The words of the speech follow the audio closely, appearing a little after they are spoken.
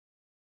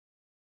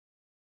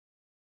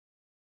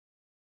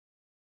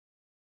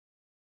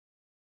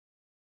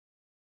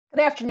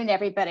Good afternoon,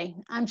 everybody.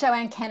 I'm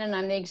Joanne Kennan.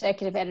 I'm the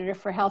executive editor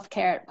for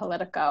healthcare at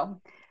Politico.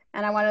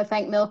 And I want to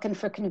thank Milken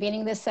for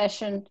convening this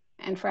session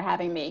and for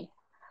having me.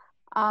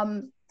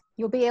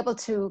 You'll be able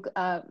to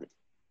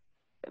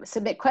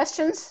submit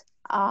questions,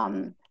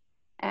 and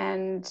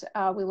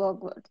we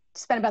will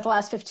spend about the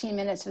last 15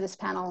 minutes of this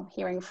panel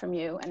hearing from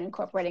you and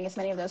incorporating as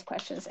many of those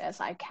questions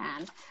as I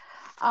can.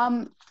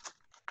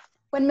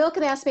 When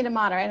Milken asked me to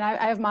moderate, and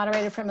I have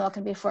moderated for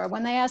Milken before,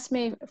 when they asked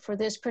me for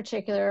this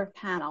particular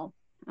panel,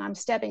 I'm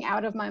stepping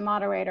out of my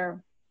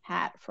moderator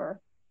hat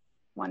for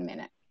 1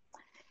 minute.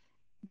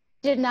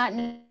 Did not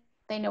know,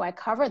 they know I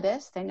cover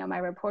this, they know my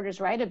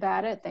reporters write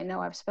about it, they know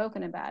I've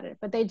spoken about it,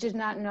 but they did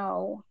not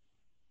know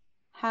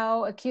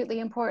how acutely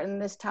important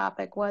this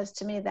topic was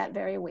to me that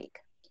very week.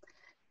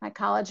 My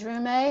college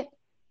roommate,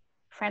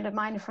 friend of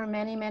mine for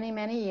many, many,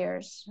 many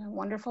years, a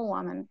wonderful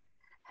woman,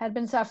 had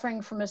been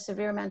suffering from a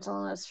severe mental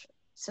illness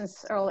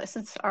since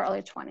our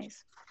early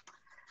 20s.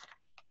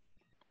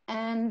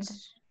 And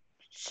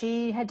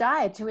she had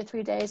died 2 or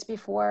 3 days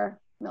before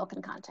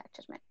Milken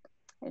contacted me.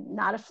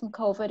 Not from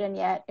COVID, and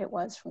yet it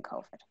was from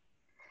COVID.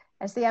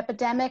 As the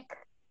epidemic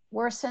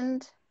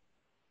worsened,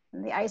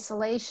 and the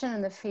isolation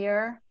and the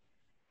fear,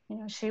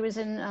 she was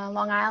in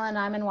Long Island,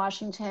 I'm in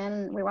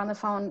Washington. We were on the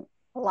phone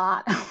a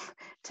lot,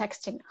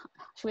 texting.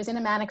 She was in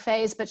a manic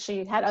phase, but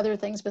she had other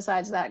things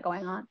besides that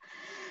going on.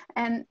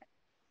 And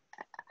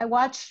I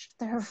watched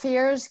her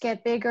fears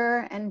get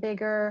bigger and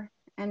bigger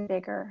and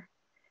bigger.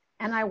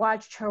 And I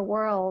watched her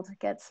world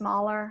get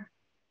smaller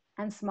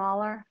and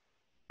smaller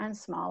and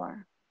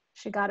smaller.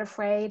 She got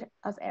afraid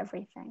of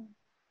everything,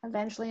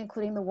 eventually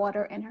including the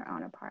water in her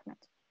own apartment.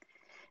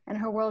 And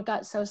her world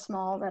got so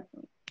small that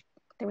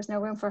there was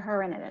no room for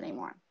her in it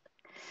anymore.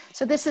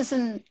 So this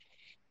isn't,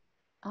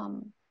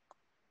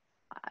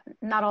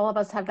 not all of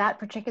us have that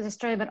particular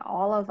story, but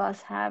all of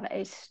us have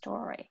a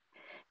story.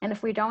 And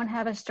if we don't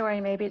have a story,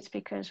 maybe it's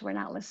because we're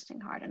not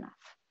listening hard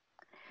enough.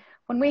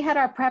 When we had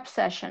our prep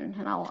session,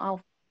 and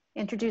I'll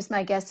introduce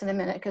my guest in a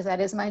minute because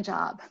that is my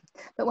job.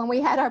 But when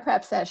we had our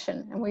prep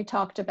session and we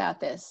talked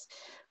about this,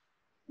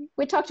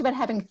 we talked about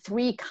having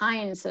 3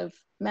 kinds of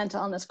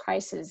mental illness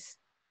crises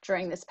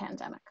during this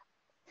pandemic.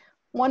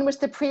 One was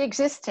the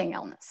pre-existing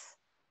illness,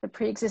 the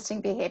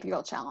pre-existing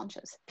behavioral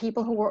challenges.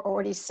 People who were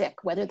already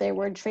sick, whether they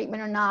were in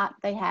treatment or not,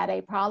 they had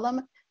a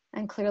problem,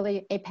 and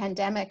clearly a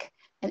pandemic,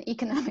 an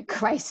economic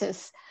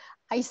crisis,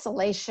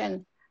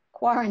 isolation,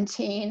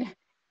 quarantine,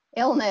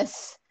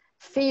 illness,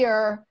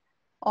 fear,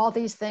 all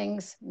these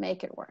things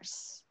make it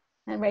worse.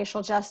 And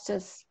racial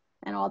justice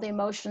and all the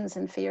emotions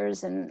and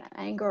fears and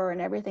anger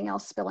and everything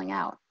else spilling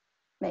out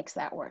makes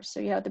that worse. So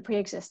you have the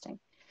pre-existing.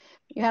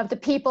 You have the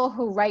people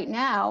who right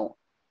now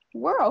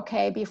were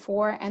okay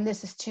before, and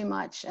this is too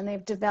much, and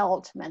they've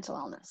developed mental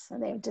illness,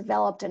 and they've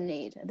developed a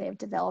need, and they've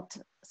developed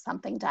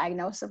something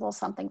diagnosable,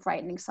 something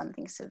frightening,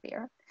 something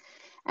severe.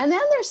 And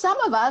then there's some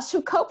of us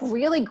who cope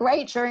really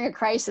great during a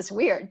crisis.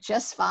 We are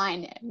just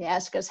fine. You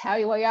ask us how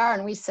we are,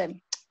 and we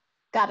said,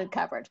 got it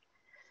covered.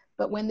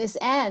 But when this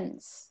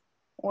ends,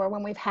 or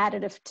when we've had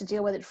it to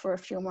deal with it for a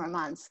few more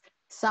months,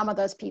 some of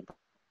those people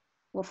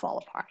will fall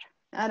apart.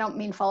 I don't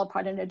mean fall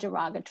apart in a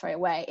derogatory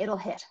way. It'll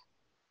hit,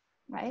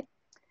 right?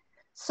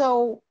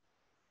 So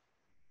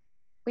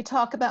we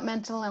talk about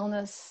mental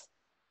illness.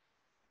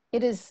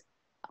 It is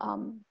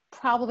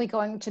probably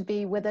going to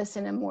be with us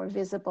in a more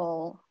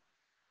visible,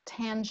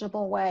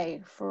 tangible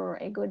way for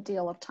a good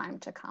deal of time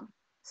to come.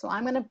 So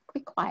I'm going to be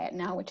quiet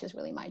now, which is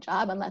really my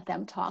job, and let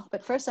them talk.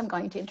 But first, I'm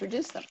going to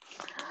introduce them.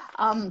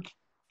 And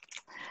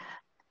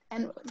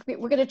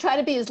we're going to try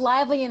to be as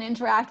lively and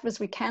interactive as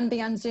we can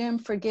be on Zoom.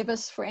 Forgive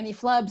us for any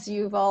flubs.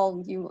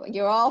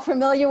 You're all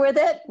familiar with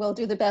it. We'll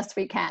do the best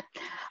we can.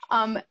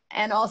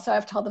 And also,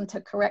 I've told them to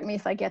correct me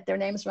if I get their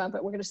names wrong,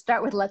 but we're going to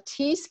start with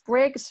Latisse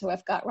Briggs, who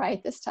I've got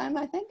right this time,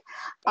 I think.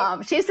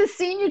 She's the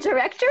Senior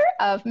Director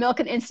of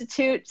Milken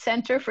Institute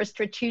Center for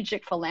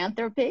Strategic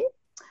Philanthropy.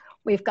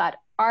 We've got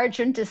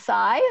Arjun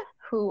Desai,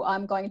 who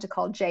I'm going to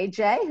call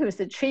JJ, who's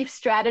the Chief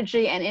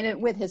Strategy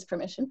and, with his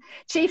permission,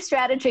 Chief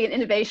Strategy and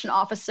Innovation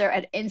Officer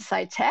at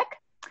Insight Tech.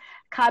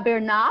 Kabir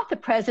Nath, the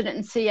President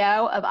and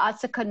CEO of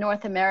Otsuka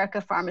North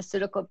America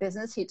Pharmaceutical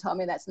Business. He told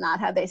me that's not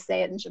how they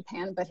say it in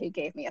Japan, but he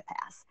gave me a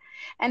pass.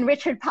 And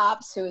Richard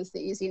Pops, who is the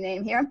easy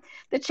name here,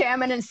 the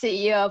Chairman and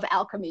CEO of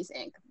Alchemies,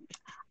 Inc.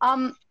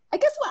 I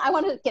guess I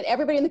want to get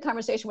everybody in the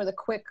conversation with a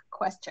quick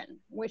question,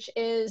 which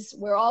is,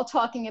 we're all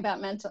talking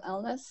about mental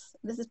illness.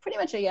 This is pretty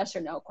much a yes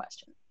or no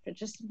question, to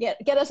just get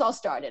us all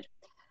started.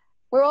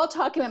 We're all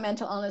talking about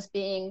mental illness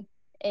being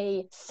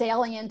a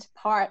salient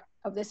part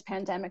of this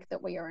pandemic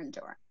that we are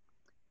enduring.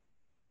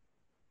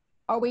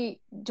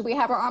 Do we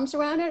have our arms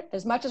around it?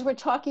 As much as we're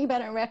talking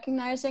about it and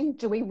recognizing,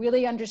 do we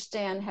really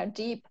understand how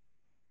deep,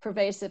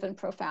 pervasive, and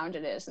profound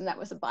it is? And that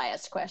was a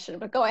biased question,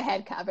 but go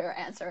ahead, Kabir,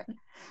 answer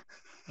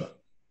it.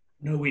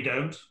 No, we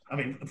don't. I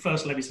mean,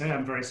 first, let me say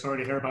I'm very sorry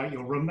to hear about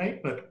your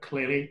roommate, but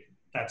clearly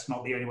that's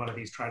not the only one of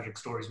these tragic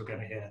stories we're going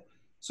to hear.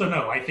 So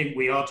no, I think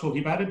we are talking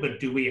about it, but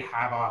do we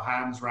have our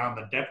hands around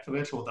the depth of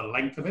it or the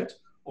length of it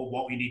or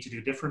what we need to do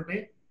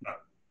differently? No.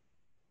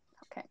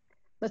 Okay.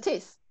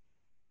 Latice.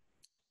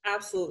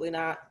 Absolutely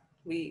not.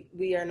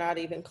 We are not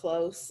even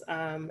close.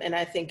 And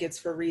I think it's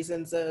for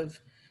reasons of,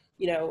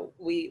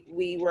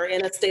 we were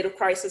in a state of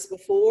crisis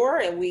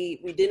before, and we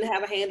didn't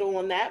have a handle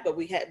on that, but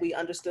we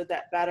understood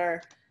that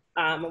better.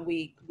 And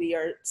we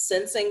are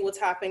sensing what's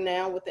happening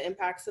now with the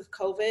impacts of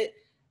COVID,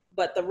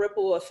 but the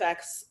ripple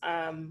effects,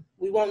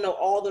 we won't know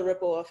all the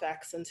ripple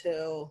effects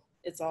until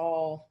it's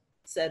all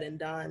said and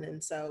done.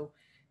 And so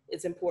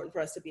it's important for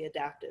us to be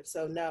adaptive.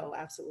 So no,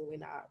 absolutely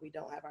not. We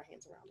don't have our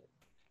hands around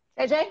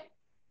it. AJ?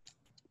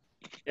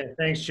 Yeah,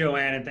 thanks,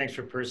 Joanne, and thanks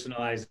for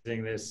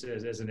personalizing this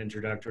as an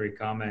introductory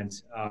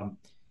comment.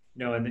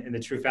 In the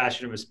true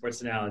fashion of a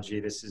sports analogy,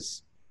 this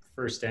is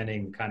first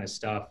inning kind of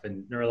stuff,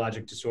 and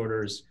neurologic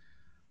disorders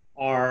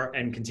are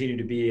and continue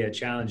to be a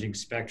challenging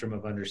spectrum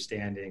of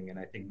understanding. And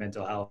I think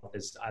mental health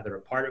is either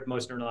a part of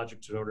most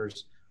neurologic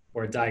disorders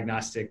or a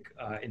diagnostic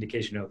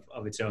indication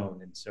of its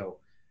own. And so,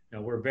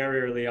 we're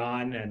very early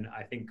on, and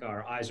I think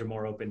our eyes are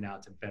more open now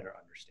to better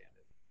understand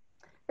it.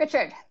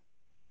 Richard.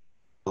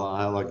 Well,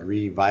 I'll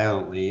agree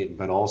violently,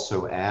 but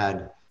also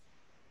add,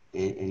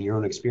 and your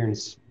own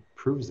experience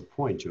proves the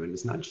point, Joanne,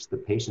 it's not just the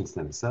patients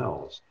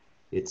themselves,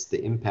 it's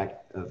the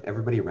impact of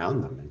everybody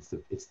around them.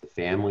 It's the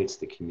family, it's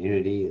the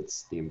community,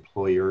 it's the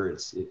employer,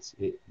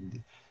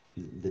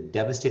 the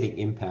devastating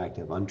impact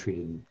of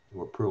untreated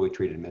or poorly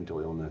treated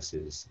mental illness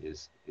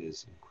is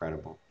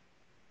incredible.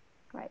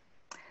 Right.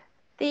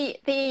 The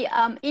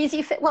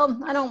easy fit, well,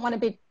 I don't want to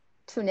be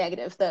too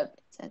negative.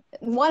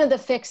 One of the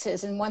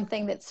fixes, and one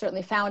thing that's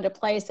certainly found a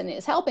place and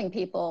is helping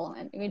people,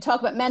 and when you talk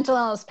about mental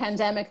illness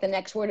pandemic, the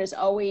next word is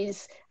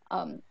always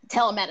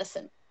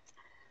telemedicine.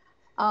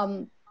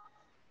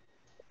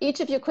 Each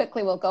of you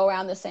quickly will go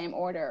around the same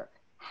order.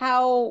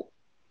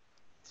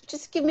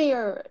 Just give me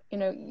your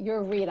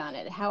read on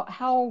it.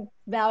 How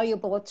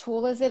valuable a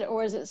tool is it,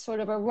 or is it sort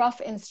of a rough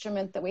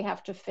instrument that we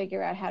have to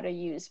figure out how to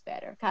use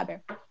better?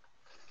 Kabir.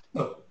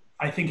 Look,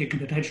 I think it can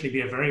potentially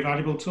be a very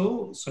valuable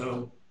tool.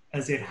 So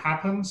as it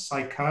happens,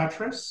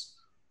 psychiatrists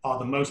are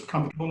the most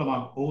comfortable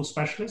among all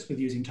specialists with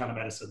using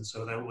telemedicine.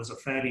 So there was a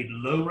fairly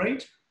low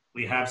rate.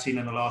 We have seen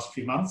in the last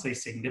few months a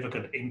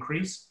significant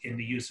increase in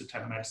the use of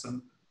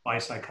telemedicine by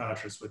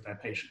psychiatrists with their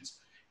patients.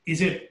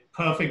 Is it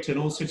perfect in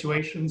all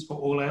situations for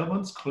all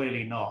ailments?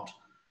 Clearly not.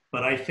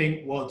 But I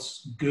think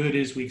what's good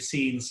is we've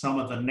seen some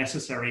of the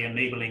necessary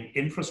enabling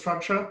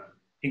infrastructure,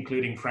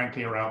 including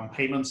frankly around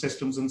payment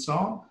systems and so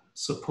on,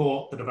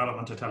 support the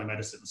development of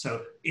telemedicine.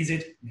 So is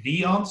it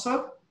the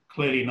answer?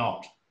 Clearly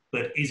not.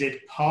 But is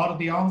it part of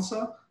the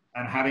answer?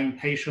 And having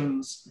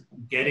patients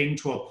getting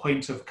to a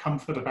point of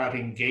comfort about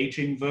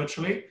engaging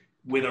virtually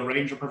with a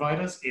range of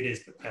providers, it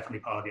is definitely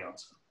part of the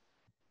answer.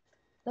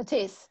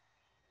 Latice.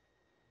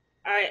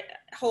 I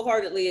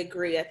wholeheartedly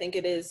agree. I think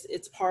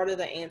it's part of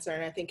the answer,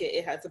 and I think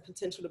it has the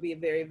potential to be a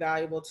very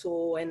valuable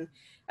tool. And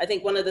I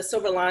think one of the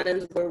silver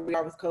linings where we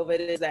are with COVID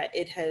is that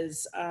it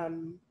has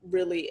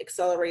really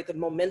accelerated the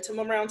momentum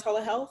around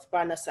telehealth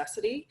by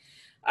necessity.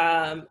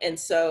 And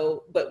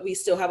so, but we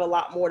still have a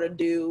lot more to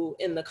do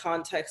in the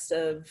context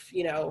of,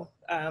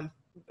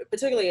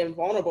 particularly in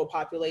vulnerable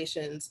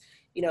populations,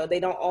 they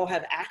don't all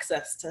have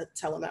access to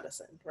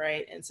telemedicine,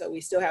 right? And so we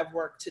still have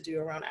work to do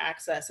around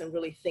access and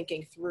really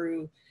thinking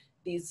through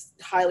these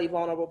highly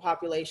vulnerable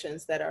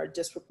populations that are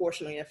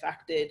disproportionately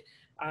affected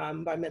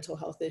by mental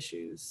health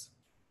issues.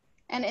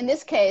 And in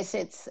this case,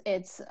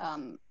 it's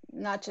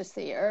not just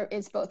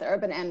it's both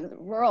urban and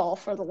rural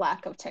for the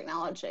lack of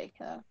technology,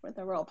 where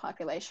the rural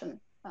population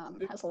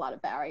has a lot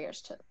of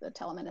barriers to the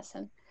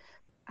telemedicine.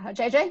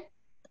 JJ?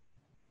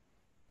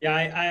 Yeah,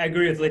 I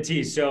agree with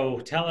Latice. So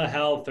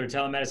telehealth or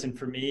telemedicine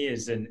for me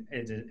is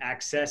an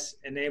access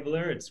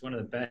enabler. It's one of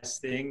the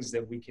best things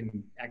that we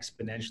can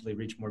exponentially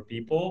reach more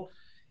people.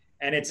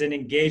 And it's an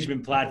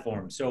engagement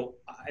platform. So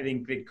I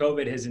think that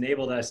COVID has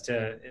enabled us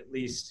to at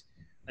least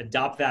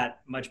adopt that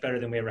much better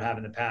than we ever have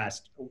in the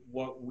past.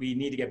 What we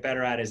need to get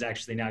better at is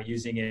actually now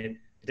using it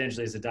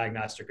potentially as a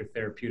diagnostic or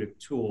therapeutic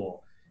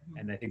tool.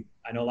 And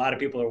I know a lot of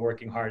people are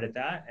working hard at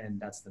that, and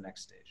that's the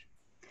next stage.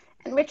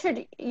 And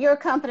Richard, your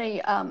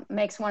company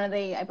makes one of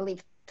the, I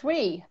believe,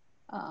 3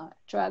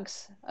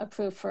 drugs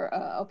approved for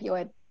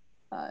opioid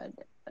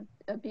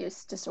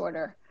abuse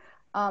disorder.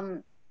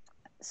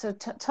 So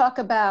talk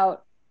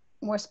about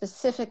more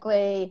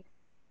specifically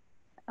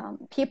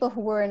people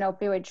who were in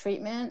opioid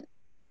treatment.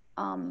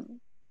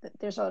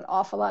 There's an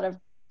awful lot of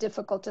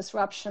difficult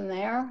disruption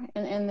there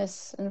in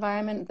this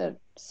environment, the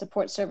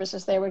support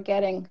services they were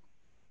getting,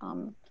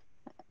 and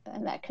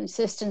that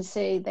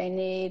consistency they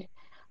need.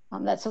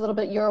 That's a little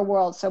bit your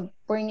world. So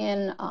bring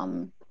in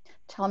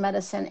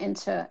telemedicine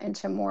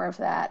into more of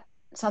that.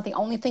 It's not the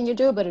only thing you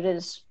do, but it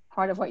is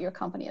part of what your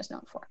company is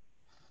known for.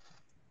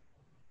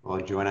 Well,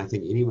 Joanne, I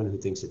think anyone who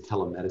thinks that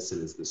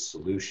telemedicine is the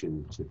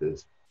solution to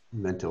the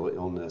mental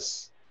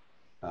illness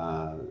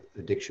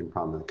addiction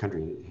problem in the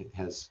country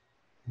has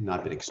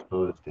not been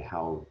exposed to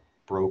how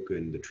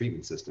broken the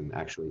treatment system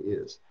actually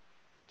is.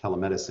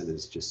 Telemedicine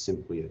is just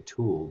simply a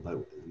tool, but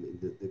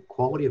the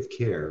quality of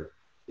care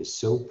is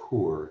so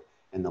poor,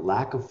 and the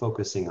lack of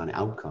focusing on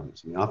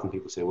outcomes. I mean, often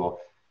people say, well,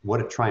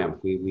 what a triumph.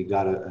 We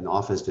got an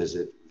office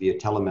visit via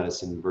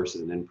telemedicine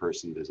versus an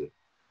in-person visit.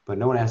 But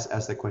no one asked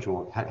that question,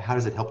 well, how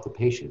does it help the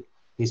patient?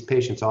 These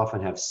patients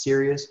often have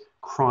serious,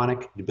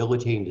 chronic,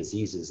 debilitating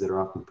diseases that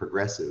are often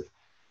progressive.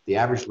 The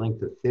average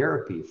length of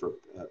therapy for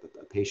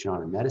a patient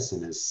on a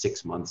medicine is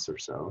 6 months or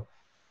so.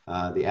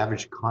 The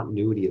average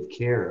continuity of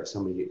care of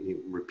somebody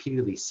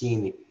repeatedly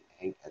seeing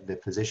the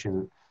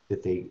physician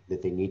that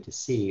they need to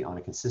see on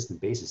a consistent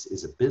basis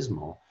is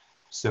abysmal.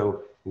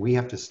 So we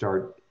have to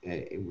start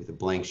with a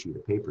blank sheet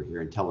of paper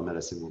here, and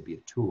telemedicine will be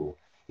a tool.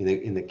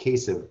 In the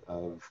case of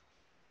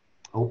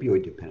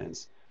opioid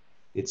dependence,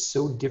 it's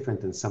so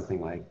different than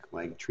something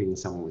like treating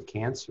someone with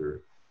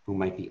cancer who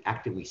might be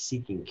actively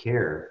seeking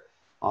care.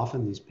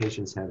 Often these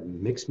patients have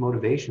mixed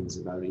motivations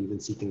about even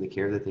seeking the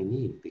care that they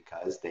need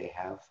because they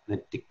have an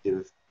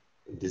addictive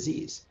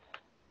disease.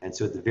 And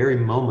so at the very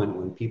moment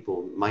when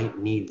people might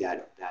need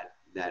that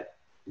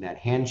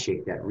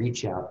handshake, that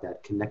reach out,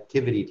 that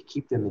connectivity to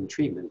keep them in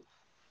treatment,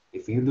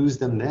 if you lose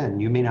them then,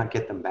 you may not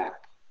get them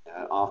back,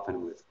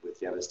 often with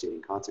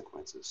devastating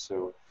consequences.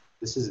 So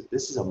this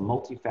is a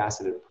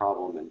multifaceted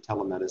problem, and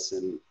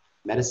telemedicine,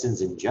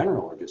 medicines in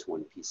general are just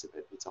one piece of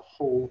it. It's a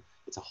whole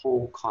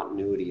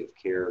continuity of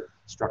care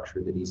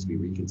structure that needs to be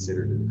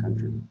reconsidered in the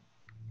country.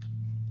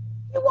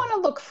 You want to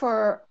look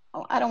for,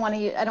 I don't want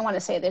to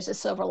say there's a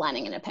silver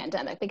lining in a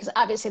pandemic, because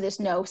obviously there's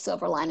no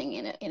silver lining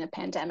in a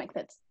pandemic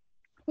that's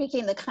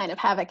wreaking the kind of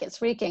havoc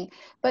it's wreaking.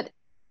 But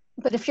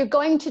if you're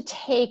going to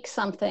take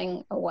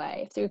something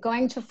away, if you're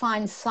going to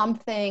find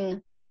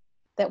something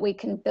that we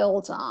can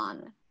build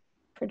on,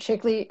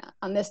 particularly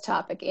on this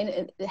topic,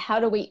 how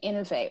do we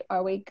innovate?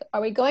 Are we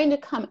going to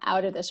come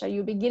out of this? Are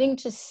you beginning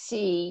to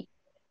see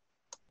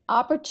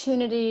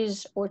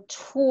opportunities or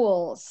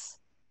tools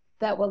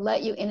that will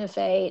let you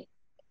innovate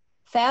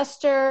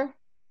faster,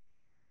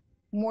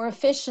 more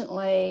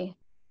efficiently,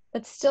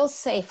 but still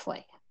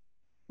safely?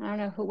 I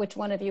don't know which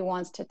one of you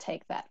wants to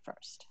take that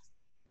first.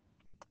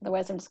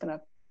 Otherwise, I'm just going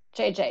to,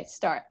 JJ,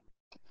 start.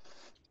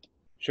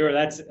 Sure,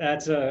 that's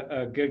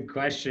a good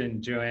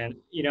question, Joanne.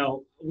 You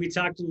know, we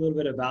talked a little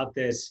bit about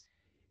this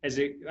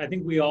I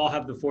think we all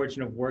have the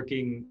fortune of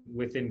working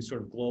within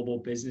sort of global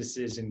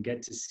businesses and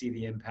get to see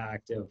the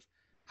impact of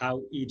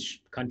how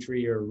each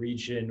country or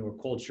region or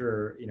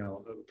culture, you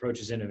know,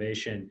 approaches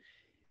innovation.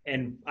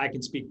 And I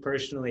can speak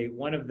personally,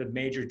 one of the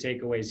major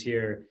takeaways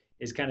here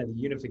is kind of the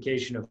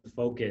unification of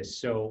focus.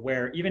 So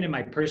where even in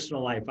my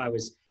personal life, I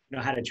was, you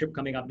know, had a trip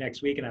coming up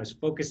next week and I was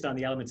focused on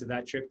the elements of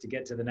that trip to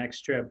get to the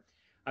next trip.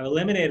 I've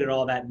eliminated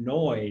all that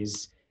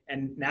noise.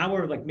 And now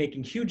we're like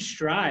making huge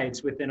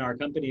strides within our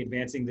company,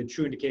 advancing the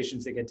true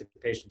indications that get to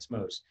patients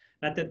most.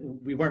 Not that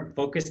we weren't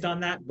focused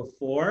on that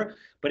before,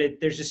 but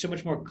there's just so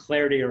much more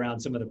clarity around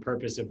some of the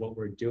purpose of what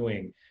we're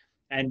doing.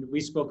 And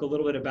we spoke a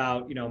little bit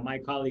about, you know, my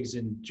colleagues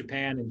in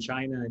Japan and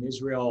China and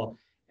Israel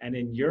and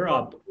in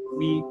Europe,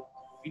 we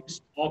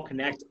just all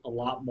connect a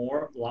lot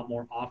more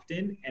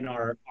often, and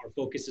our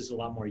focus is a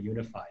lot more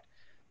unified.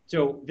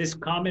 So this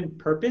common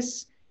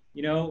purpose,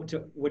 you know, to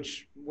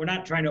which we're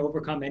not trying to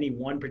overcome any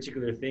one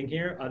particular thing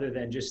here, other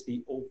than just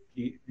the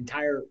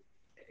entire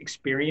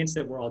experience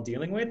that we're all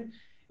dealing with,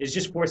 is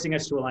just forcing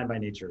us to align by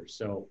nature.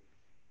 So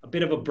a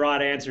bit of a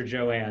broad answer,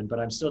 Joanne, but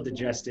I'm still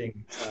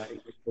digesting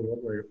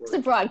what we're It's a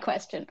broad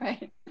question,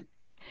 right?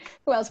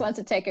 Who else wants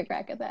to take a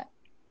crack at that?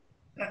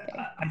 Okay.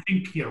 I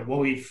think, you know, what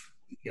we've,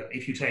 you know,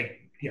 if you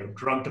take, you know,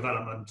 drug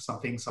development,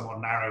 something somewhat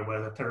narrow,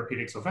 whether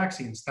therapeutics or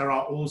vaccines, there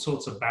are all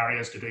sorts of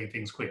barriers to doing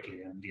things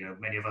quickly. And, you know,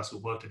 many of us who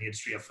worked in the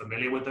industry are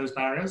familiar with those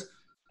barriers.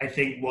 I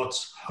think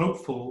what's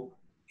hopeful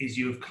is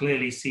you've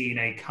clearly seen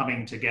a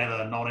coming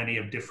together, not only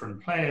of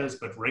different players,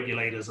 but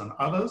regulators and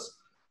others,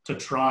 to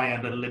try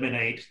and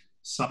eliminate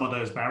some of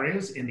those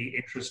barriers in the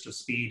interest of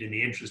speed, in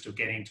the interest of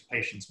getting to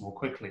patients more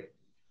quickly.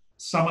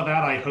 Some of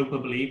that, I hope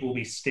and believe, will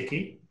be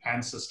sticky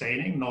and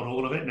sustaining, not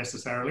all of it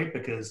necessarily,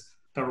 because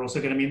there are also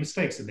going to be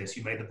mistakes in this.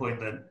 You made the point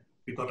that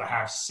we've got to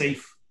have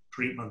safe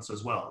treatments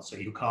as well, so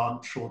you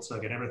can't short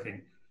circuit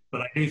everything.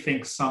 But I do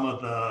think some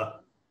of the,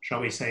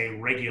 shall we say,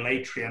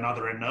 regulatory and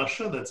other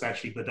inertia that's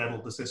actually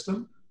bedeviled the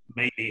system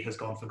maybe has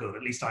gone for good.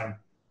 At least I'm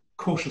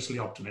cautiously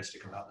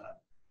optimistic about that.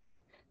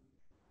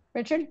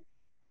 Richard?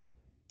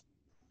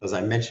 As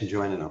I mentioned,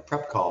 Joanne, in our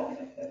prep call,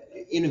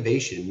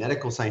 innovation,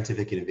 medical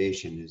scientific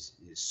innovation is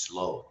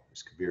slow,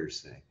 as Kabir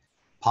is saying.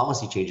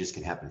 Policy changes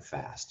can happen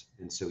fast,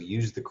 and so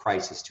use the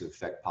crisis to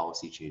affect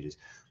policy changes.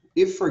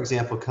 If, for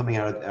example, coming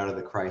out of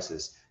the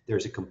crisis,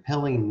 there's a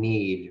compelling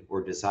need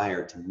or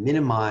desire to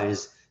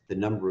minimize the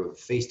number of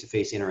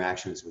face-to-face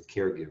interactions with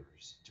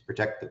caregivers to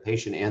protect the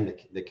patient and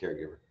the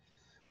caregiver,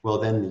 well,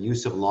 then the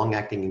use of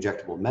long-acting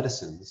injectable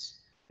medicines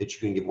that you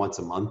can give once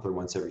a month or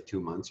once every 2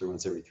 months or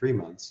once every 3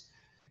 months,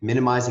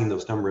 minimizing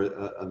those number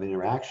of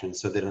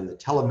interactions so that on the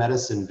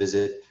telemedicine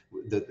visit,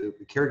 the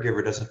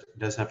caregiver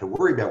doesn't have to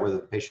worry about whether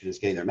the patient is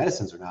getting their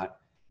medicines or not.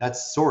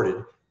 That's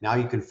sorted. Now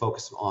you can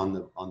focus on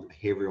the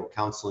behavioral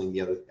counseling,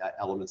 the other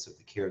elements of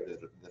the care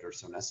that are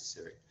so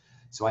necessary.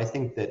 So I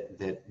think that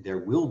there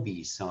will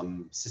be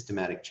some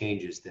systematic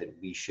changes that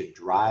we should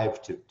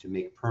drive to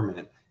make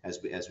permanent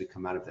as we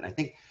come out of it. I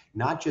think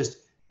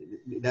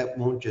that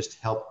won't just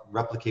help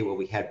replicate what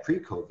we had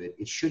pre-COVID,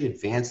 it should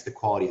advance the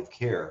quality of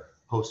care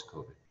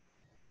post-COVID.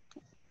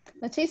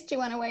 Lettice, do you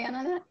want to weigh in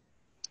on that?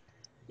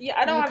 Yeah,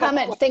 I don't you have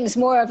comment things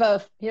more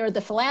of you're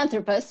the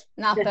philanthropist,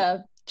 not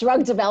the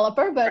drug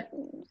developer, but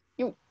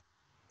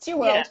it's your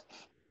world.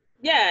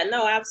 Yeah,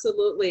 no,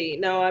 absolutely.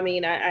 No, I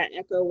mean, I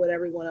echo what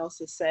everyone else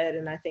has said,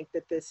 and I think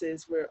that this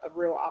is a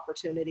real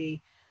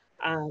opportunity,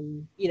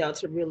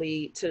 to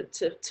really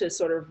to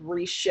sort of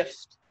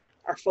reshift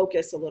our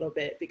focus a little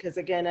bit, because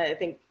again, I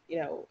think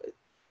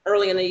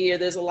early in the year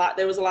there was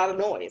a lot of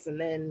noise, and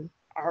then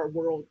our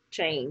world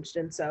changed,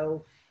 and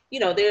so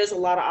there's a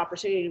lot of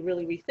opportunity to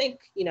really rethink.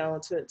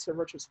 To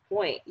Richard's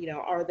point,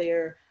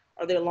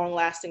 are there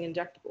long-lasting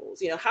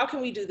injectables? How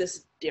can we do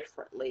this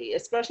differently,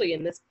 especially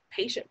in this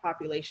patient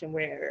population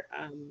where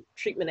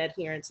treatment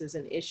adherence is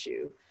an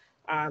issue?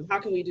 How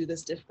can we do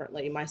this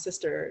differently? My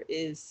sister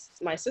is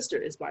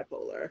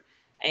bipolar,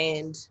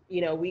 and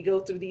we go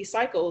through these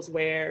cycles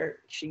where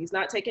she's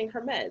not taking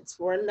her meds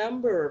for a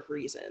number of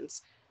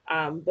reasons,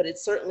 but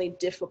it's certainly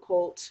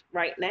difficult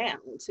right now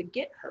to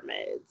get her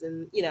meds,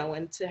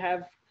 and to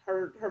have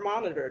her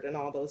monitored and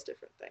all those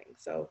different things.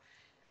 So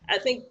I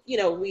think,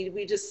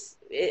 we just,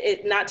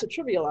 not to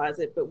trivialize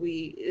it, but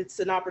it's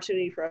an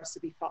opportunity for us to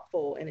be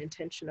thoughtful and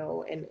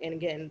intentional, and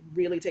again,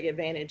 really take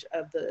advantage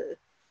of the,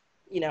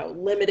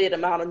 limited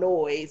amount of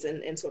noise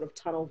and sort of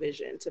tunnel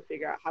vision to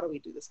figure out how do we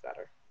do this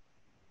better.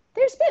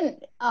 There's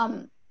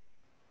been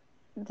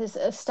this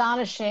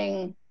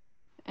astonishing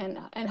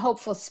and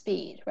hopeful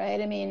speed, right?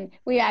 I mean,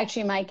 we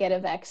actually might get a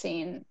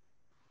vaccine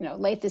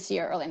late this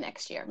year, early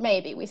next year,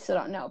 maybe, we still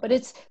don't know. But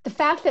it's the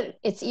fact that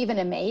it's even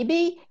a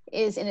maybe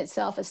is in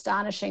itself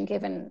astonishing,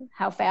 given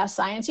how fast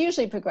science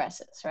usually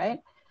progresses, right?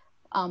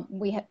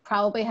 We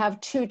probably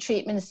have 2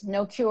 treatments,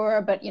 no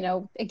cure, but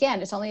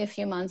again, it's only a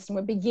few months, and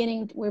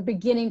we're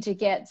beginning to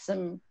get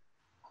some,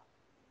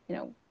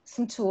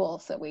 some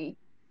tools that we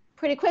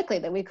pretty quickly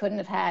that we couldn't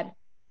have had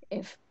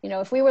if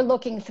we were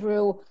looking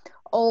through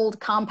old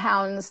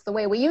compounds the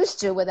way we used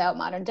to without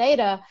modern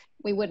data.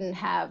 We wouldn't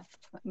have,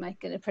 am I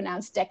going to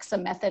pronounce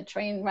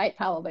dexamethasone right?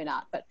 Probably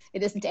not, but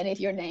it isn't any of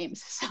your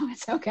names, so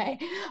it's okay.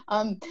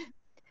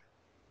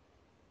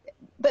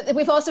 But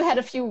we've also had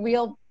a few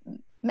real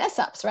mess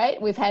ups,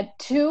 right? We've had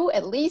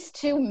at least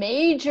two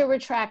major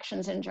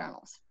retractions in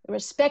journals,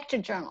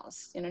 respected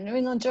journals, New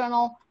England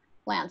Journal,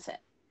 Lancet.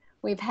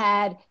 We've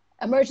had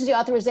emergency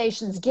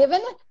authorizations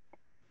given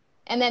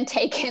and then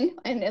taken,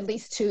 and at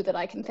least 2 that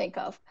I can think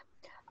of.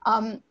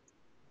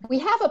 We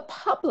have a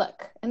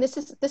public, and this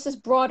is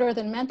broader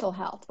than mental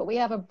health, but we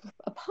have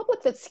a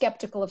public that's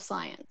skeptical of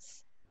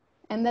science.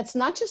 And that's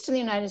not just in the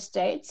United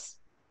States,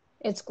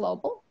 it's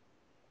global.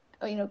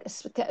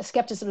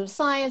 Skepticism of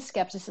science,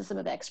 skepticism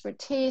of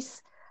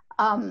expertise.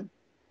 You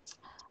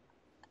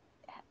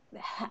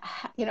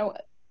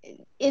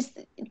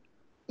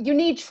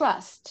need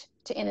trust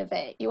to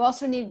innovate. You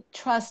also need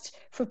trust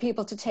for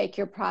people to take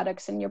your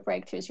products and your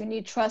breakthroughs. You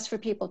need trust for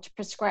people to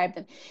prescribe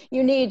them.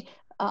 You need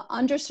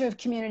underserved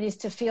communities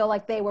to feel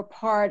like they were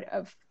part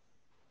of,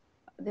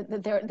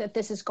 that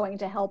this is going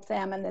to help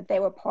them, and that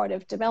they were part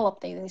of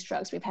developing these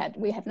drugs. We've had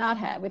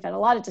a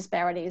lot of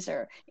disparities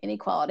or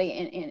inequality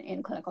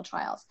in clinical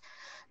trials.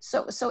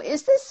 So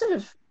is this sort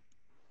of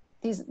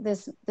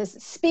this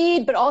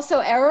speed, but also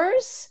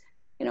errors?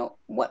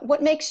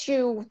 What makes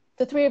you,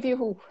 the 3 of you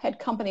who had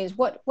companies,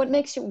 what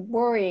makes you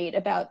worried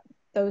about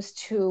those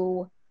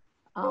 2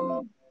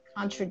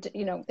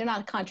 they're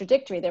not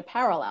contradictory, they're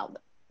parallel.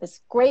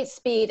 This great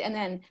speed and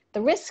then the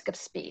risk of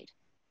speed.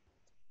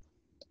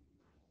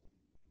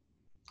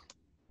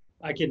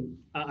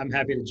 I'm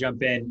happy to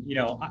jump in.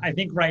 I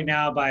think right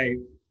now by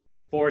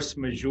force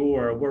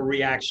majeure, we're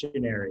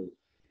reactionary,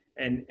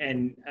 and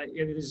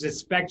there's a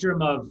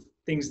spectrum of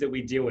things that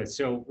we deal with.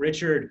 So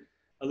Richard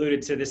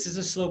alluded to, this is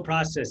a slow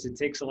process. It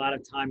takes a lot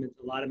of time,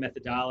 a lot of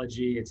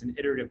methodology. It's an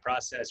iterative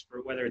process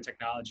for whether a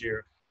technology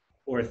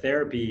or a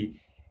therapy.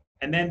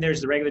 And then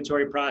there's the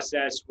regulatory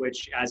process,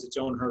 which has its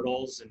own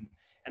hurdles.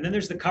 And then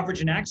there's the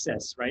coverage and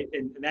access, right?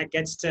 And that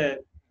gets to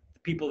the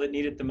people that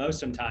need it the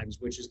most sometimes,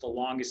 which is the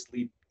longest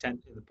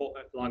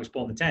longest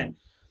pole in the tent.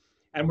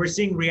 And we're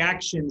seeing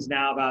reactions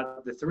now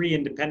about the 3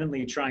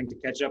 independently trying to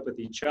catch up with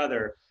each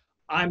other.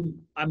 I'm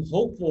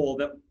hopeful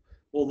that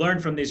we'll learn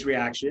from these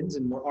reactions,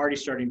 and we're already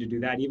starting to do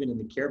that, even in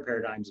the care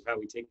paradigms of how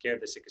we take care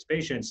of the sickest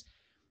patients.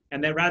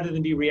 And that rather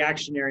than be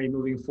reactionary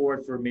moving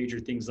forward for major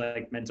things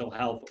like mental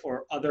health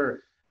or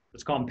other,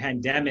 let's call them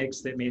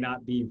pandemics that may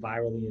not be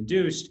virally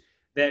induced,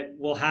 that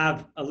we'll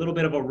have a little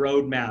bit of a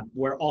roadmap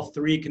where all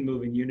 3 can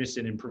move in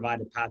unison and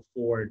provide a path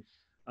forward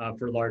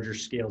for larger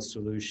scale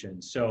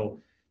solutions.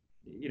 So,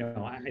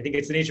 I think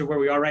it's the nature of where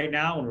we are right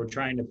now, and we're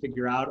trying to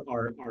figure out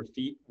our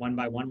feet one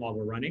by one while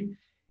we're running.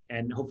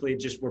 And hopefully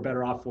we're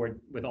better off for it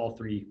with all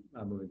 3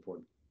 moving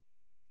forward.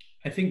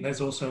 I think there's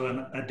also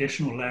an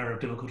additional layer of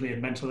difficulty in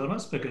mental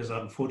illness, because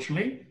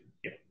unfortunately,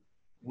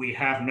 we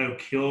have no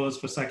cures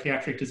for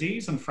psychiatric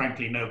disease and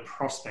frankly, no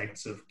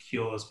prospects of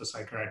cures for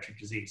psychiatric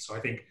disease. So I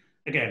think,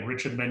 again,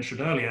 Richard mentioned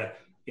earlier,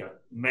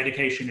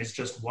 medication is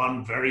just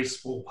one very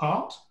small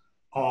part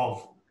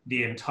of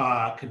the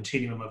entire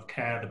continuum of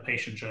care, the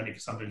patient journey for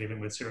somebody living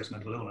with serious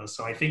mental illness.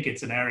 So I think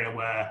it's an area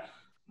where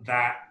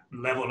that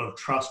level of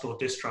trust or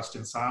distrust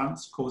in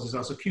science causes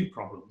us acute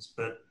problems.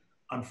 But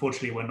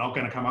unfortunately, we're not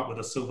going to come up with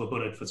a silver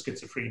bullet for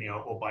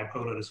schizophrenia or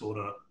bipolar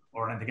disorder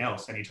or anything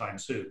else anytime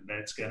soon.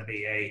 It's going to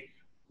be a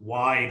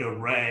wide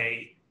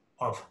array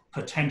of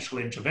potential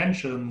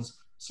interventions,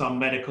 some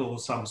medical,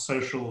 some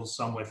social,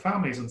 some with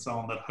families and so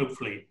on, that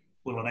hopefully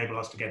will enable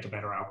us to get to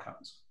better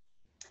outcomes.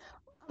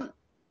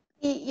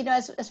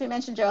 As we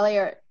mentioned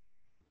earlier,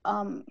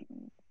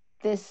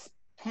 this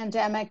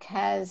pandemic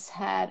has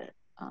had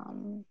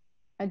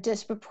a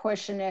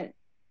disproportionate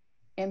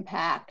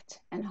impact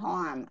and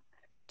harm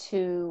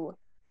to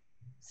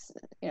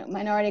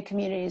minority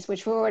communities,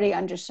 which were already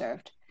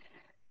underserved.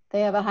 They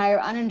have a higher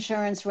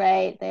uninsurance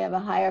rate, they have a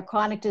higher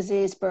chronic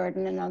disease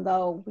burden, and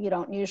although we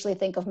don't usually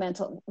think of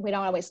we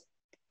don't always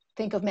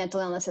think of mental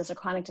illness as a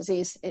chronic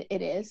disease,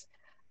 it is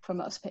for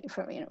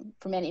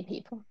many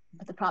people,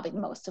 but probably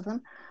most of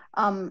them.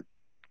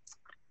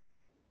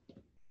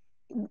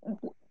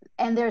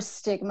 And there's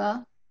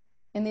stigma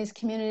in these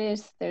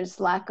communities. There's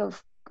lack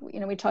of,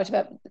 we talked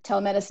about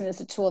telemedicine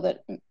as a tool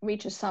that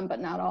reaches some, but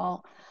not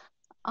all.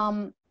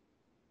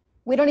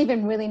 We don't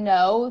even really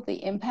know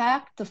the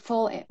impact,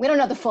 we don't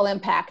know the full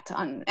impact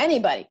on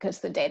anybody because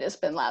the data's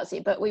been lousy,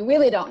 but we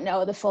really don't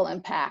know the full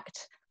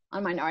impact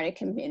on minority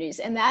communities.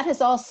 And that's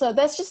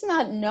just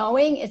not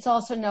knowing, it's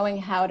also knowing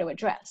how to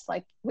address.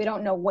 Like, we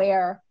don't know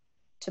where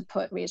to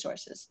put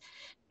resources.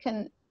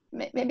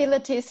 Maybe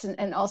Letice,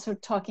 and also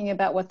talking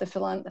about what the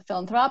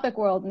philanthropic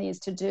world needs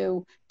to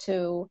do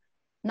to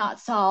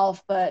not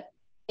solve, but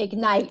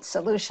ignite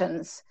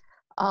solutions.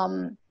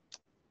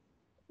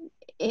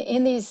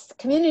 In these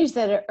communities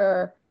that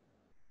are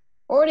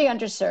already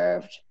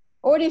underserved,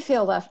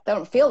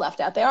 don't feel left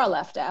out, they are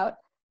left out.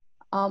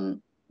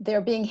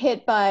 They're being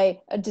hit by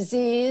a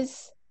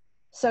disease,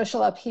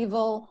 social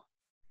upheaval,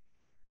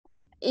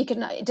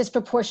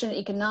 disproportionate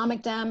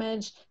economic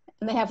damage,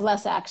 and they have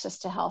less access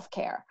to health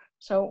care.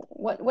 So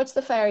what's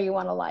the fire you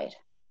want to light?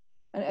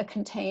 A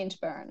contained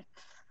burn.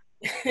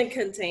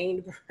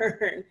 Contained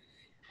burn.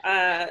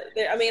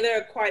 There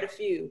are quite a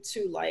few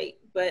to light,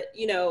 but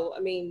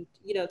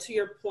to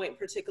your point,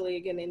 particularly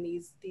again in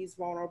these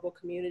vulnerable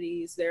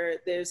communities,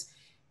 there's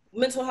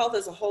mental health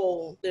as a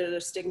whole.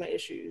 There's stigma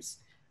issues.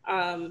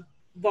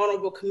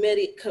 Vulnerable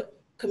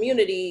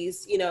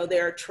communities,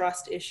 there are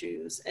trust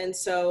issues, and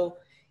so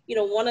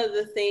one of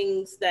the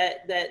things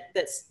that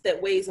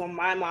weighs on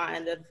my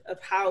mind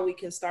of how we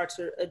can start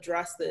to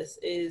address this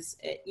is,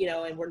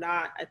 and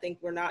I think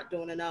we're not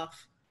doing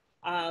enough.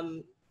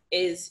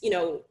 Is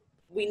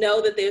we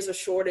know that there's a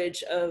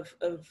shortage of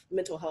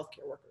mental health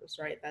care workers,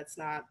 right? That's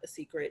not a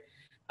secret.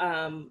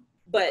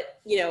 But,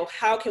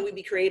 how can we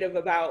be creative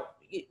about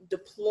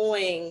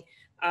deploying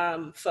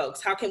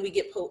folks? How can we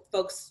get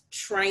folks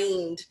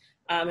trained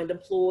and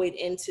deployed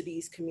into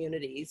these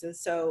communities? And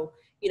so,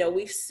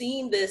 we've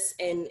seen this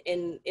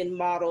in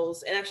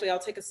models, and actually I'll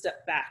take a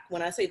step back.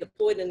 When I say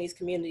deployed in these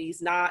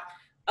communities, not,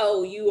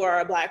 oh, you are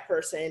a Black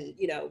person,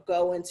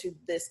 go into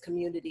this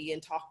community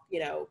and talk,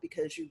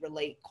 because you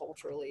relate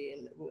culturally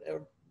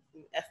or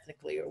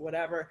ethnically or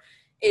whatever.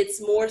 It's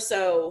more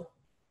so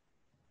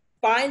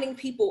finding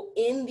people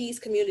in these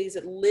communities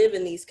that live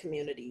in these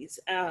communities,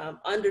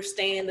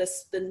 understand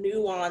the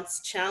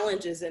nuanced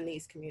challenges in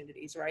these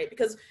communities, right?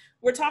 Because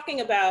we're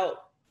talking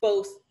about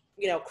both,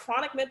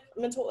 chronic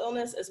mental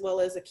illness as well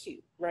as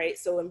acute, right?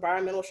 So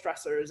environmental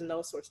stressors and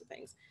those sorts of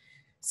things.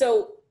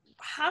 So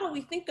how do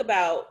we think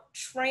about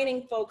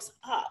training folks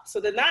up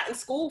so they're not in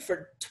school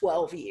for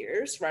 12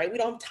 years, right? We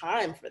don't have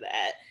time for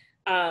that.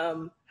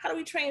 How do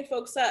we train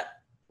folks up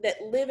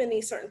that live in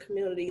these certain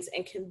communities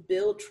and can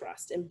build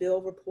trust and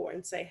build rapport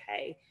and say,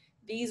 hey,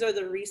 these are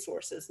the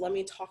resources. Let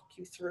me talk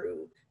you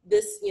through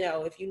this.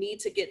 If you need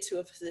to get to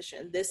a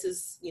physician, this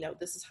is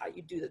how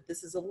you do that.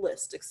 This is a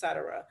list, et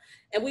cetera.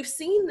 And we've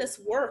seen this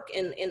work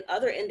in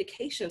other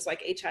indications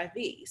like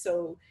HIV.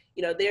 So,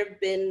 there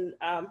have been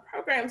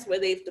programs where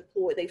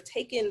they've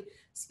taken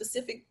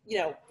specific,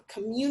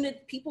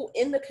 people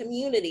in the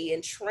community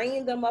and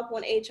trained them up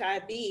on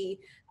HIV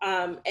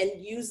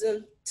and use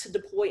them to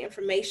deploy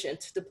information,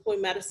 to deploy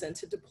medicine,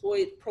 to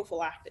deploy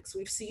prophylactics.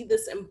 We've seen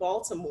this in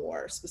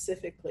Baltimore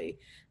specifically,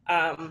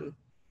 and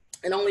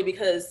only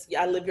because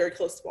I live very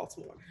close to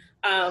Baltimore,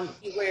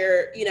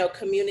 where,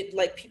 community,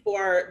 like people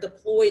are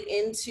deployed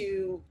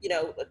into,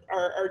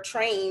 are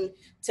trained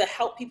to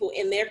help people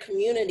in their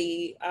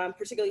community,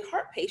 particularly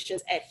heart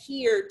patients,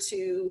 adhere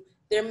to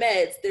their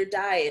meds, their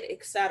diet,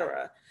 et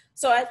cetera.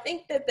 So I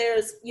think that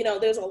there's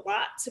a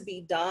lot to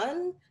be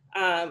done.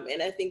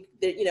 And I think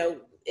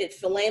that,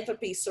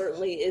 philanthropy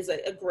certainly is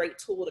a great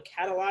tool to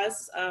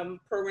catalyze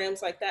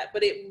programs like that.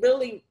 But it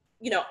really,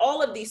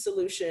 all of these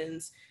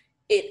solutions,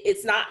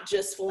 it's not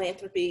just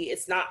philanthropy,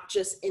 it's not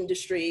just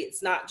industry,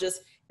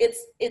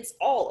 it's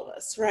all of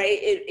us,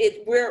 right?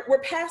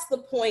 We're past the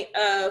point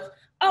of,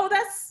 oh,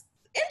 that's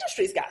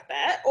industry's got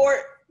that,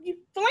 or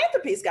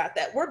philanthropy's got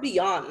that. We're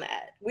beyond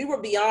that. We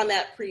were beyond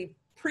that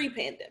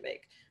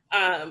pre-pandemic.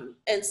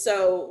 And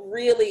so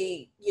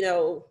really,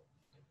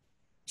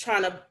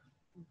 trying to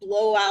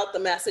blow out the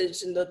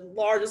message in the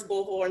largest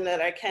bullhorn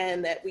that I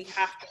can, that we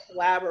have to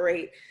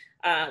collaborate.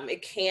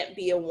 It can't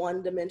be a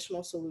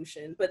one-dimensional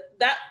solution. But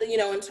that,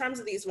 in terms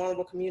of these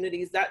vulnerable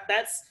communities,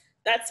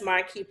 that's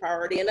my key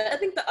priority. And I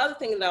think the other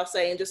thing that I'll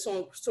say, and just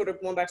sort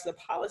of going back to the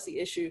policy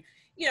issue,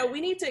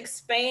 we need to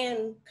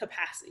expand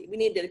capacity. We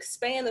need to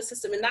expand the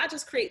system and not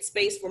just create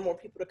space for more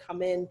people to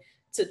come in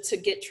to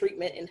get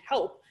treatment and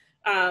help.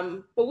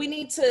 But we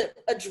need to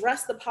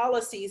address the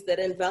policies that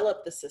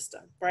envelop the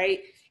system,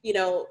 right?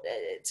 To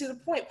the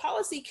point,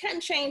 policy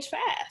can change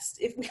fast.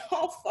 If we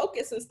all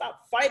focus and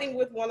stop fighting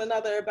with one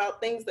another about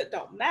things that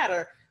don't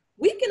matter,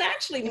 we can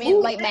actually move. You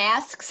mean like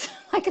masks?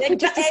 Like if we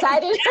just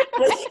decided?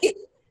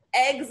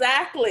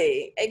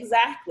 Exactly.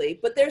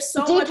 But there's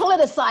so much.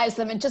 Depoliticize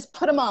them and just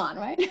put them on,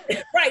 right?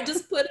 Right,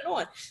 just put it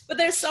on. But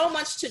there's so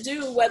much to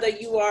do, whether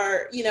you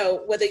are,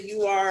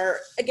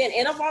 again,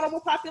 in a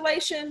vulnerable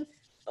population,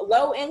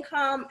 low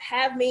income,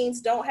 have means,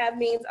 don't have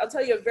means. I'll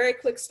tell you a very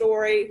quick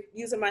story,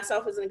 using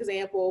myself as an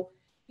example.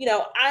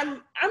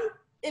 I'm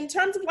in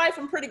terms of life,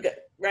 I'm pretty good,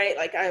 right?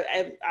 Like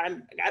I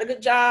got a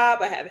good job,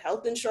 I have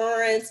health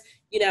insurance,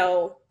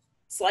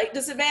 slight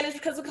disadvantage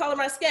because of the color of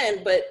my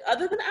skin, but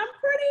other than that, I'm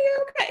pretty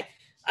okay.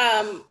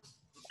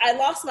 I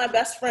lost my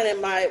best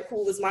friend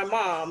who was my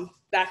mom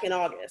back in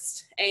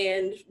August,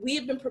 and we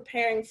have been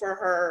preparing for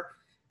her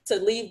to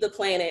leave the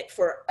planet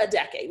for a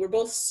decade. We're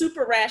both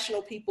super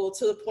rational people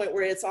to the point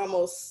where it's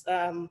almost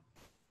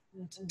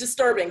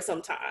disturbing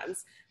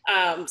sometimes.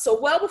 So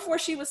well before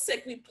she was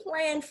sick, we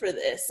planned for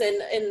this.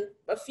 And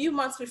a few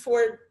months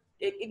before,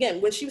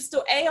 again, when she was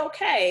still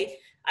A-okay,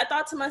 I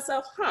thought to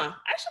myself, I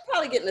should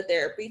probably get into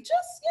therapy.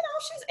 Just,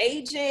 she's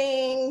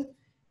aging,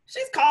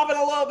 she's coughing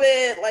a little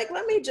bit. Like,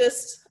 let me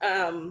just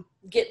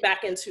get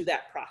back into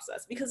that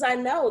process, because I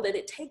know that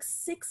it takes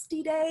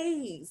 60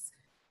 days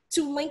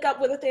to link up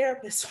with a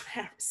therapist.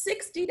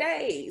 60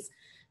 days.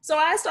 So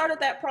I started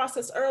that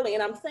process early,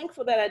 and I'm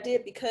thankful that I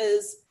did,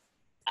 because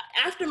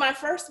after my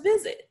first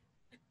visit,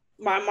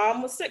 my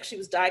mom was sick. She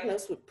was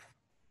diagnosed with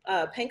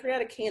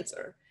pancreatic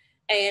cancer.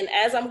 And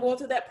as I'm going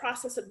through that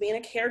process of being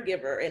a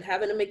caregiver and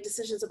having to make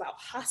decisions about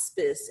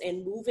hospice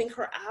and moving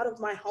her out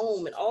of my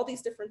home and all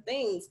these different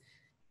things,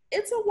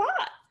 it's a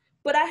lot.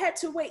 But I had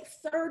to wait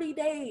 30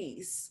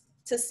 days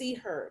to see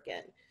her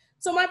again.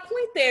 So my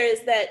point there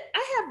is that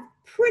I have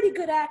pretty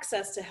good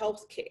access to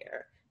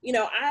healthcare.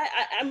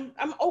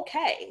 I'm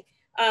okay.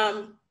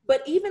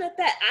 But even at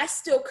that, I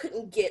still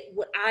couldn't get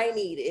what I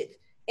needed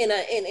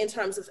in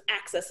terms of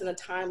access in a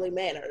timely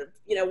manner.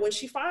 When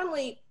she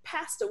finally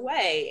passed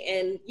away,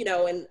 and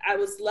I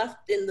was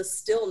left in the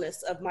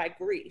stillness of my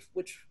grief,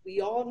 which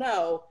we all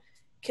know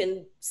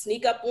can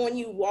sneak up on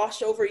you,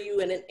 wash over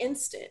you in an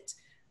instant.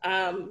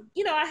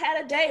 I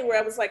had a day where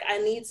I was like, I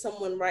need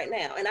someone right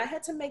now. And I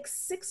had to make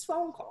 6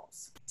 phone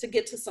calls to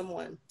get to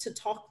someone to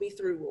talk me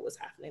through what was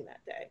happening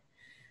that day.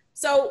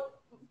 So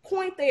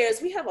point there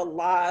is, we have a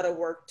lot of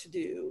work to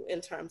do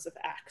in terms of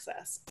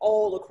access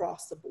all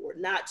across the board,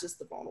 not just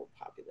the vulnerable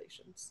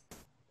populations.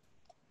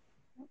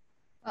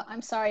 Well,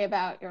 I'm sorry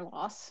about your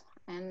loss.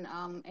 And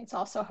it's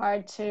also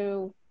hard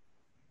to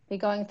be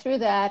going through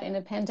that in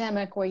a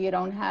pandemic where you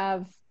don't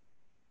have,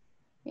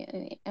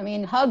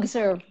 hugs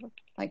are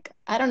like,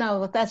 I don't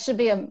know, that should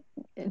be a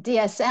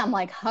DSM,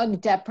 like hug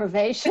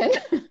deprivation.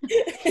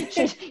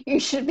 You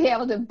should be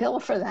able to bill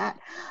for that.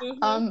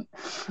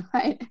 Mm-hmm.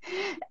 Right.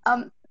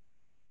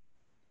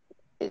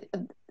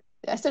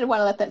 I sort of want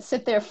to let that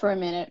sit there for a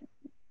minute.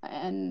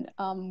 And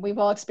we've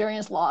all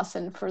experienced loss.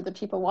 And for the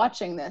people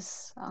watching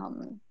this,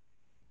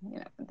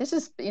 this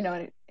is,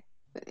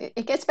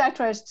 it gets back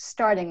to what I was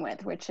starting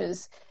with, which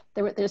is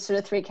there's sort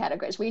of 3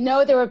 categories. We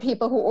know there were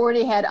people who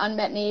already had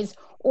unmet needs,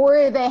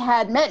 or they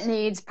had met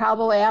needs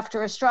probably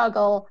after a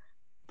struggle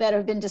that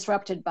have been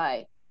disrupted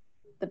by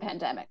the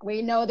pandemic.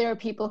 We know there are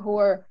people who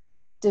are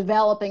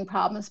developing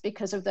problems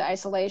because of the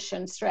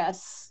isolation,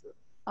 stress,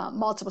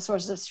 multiple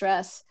sources of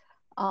stress,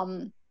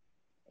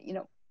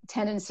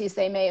 tendencies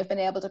they may have been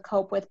able to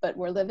cope with, but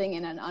we're living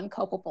in an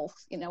uncopable,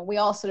 we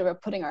all sort of are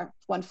putting our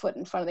one foot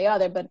in front of the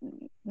other, but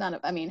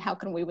how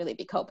can we really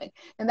be coping?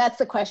 And that's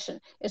the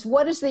question, is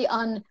what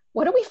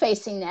are we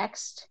facing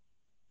next?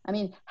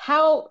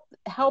 How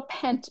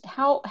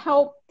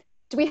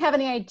do we have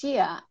any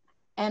idea?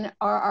 And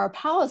are our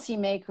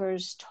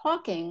policymakers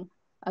talking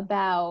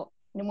about,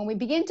 when we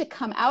begin to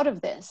come out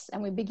of this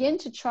and we begin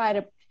to try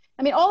to,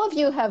 all of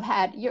you have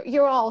had,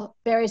 you're all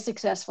very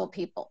successful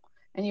people,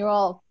 and you're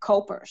all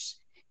copers,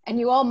 and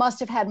you all must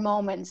have had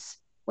moments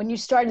when you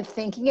started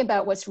thinking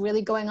about what's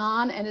really going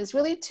on and it's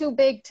really too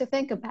big to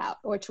think about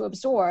or to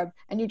absorb,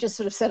 and you just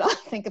sort of said, I'll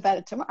think about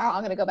it tomorrow,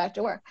 I'm going to go back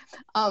to work.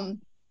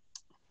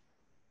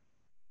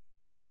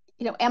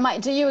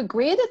 Do you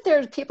agree that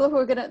there's people who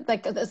are going to,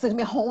 there's going to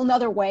be a whole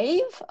nother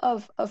wave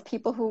of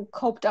people who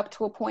coped up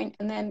to a point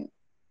and then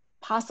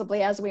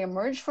possibly as we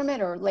emerge from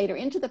it or later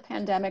into the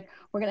pandemic,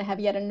 we're going to have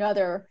yet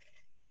another,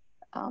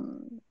 I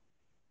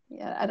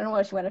don't know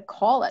what you want to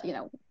call it,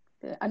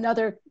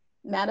 another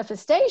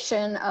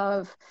manifestation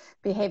of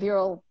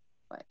behavioral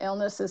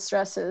illnesses,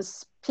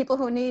 stresses, people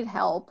who need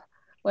help,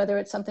 whether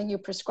it's something you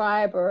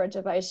prescribe or a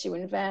device you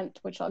invent,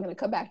 which I'm going to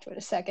come back to in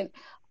a second.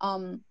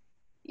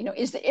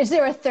 Is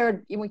there a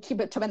third, we keep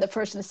it talking about the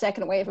first and the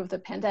second wave of the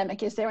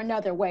pandemic, is there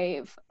another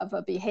wave of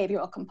a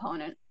behavioral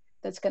component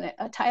that's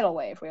a tidal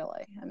wave,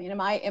 really? I mean,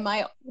 am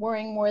I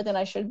worrying more than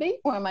I should be,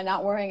 or am I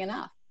not worrying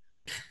enough?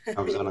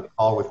 I was on a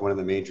call with one of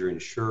the major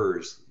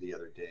insurers the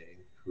other day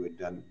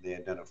they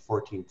had done a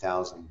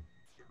 14,000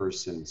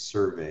 person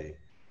survey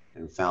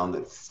and found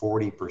that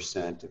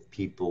 40% of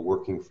people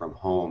working from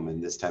home in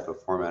this type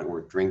of format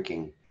were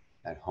drinking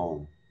at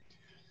home.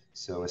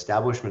 So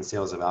establishment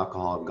sales of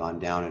alcohol have gone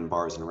down in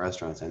bars and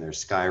restaurants, and they're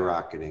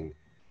skyrocketing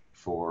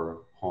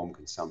for home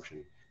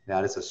consumption.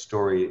 That is a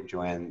story,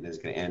 Joanne, that is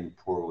going to end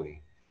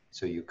poorly.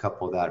 So you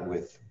couple that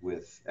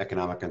with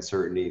economic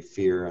uncertainty,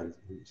 fear, and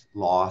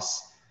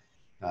loss,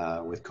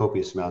 with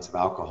copious amounts of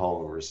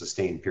alcohol over a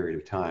sustained period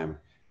of time,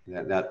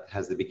 that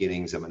has the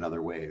beginnings of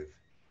another wave.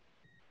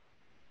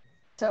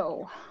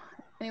 So,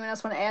 anyone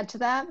else want to add to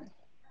that?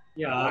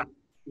 Yeah.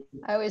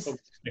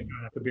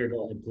 Kabir,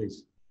 go ahead,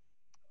 please.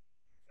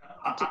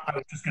 I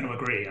was just going to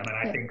agree. I mean,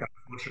 I think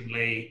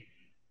unfortunately,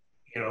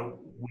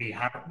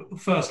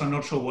 first, I'm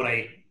not sure what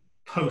a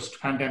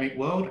post-pandemic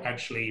world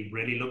actually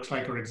really looks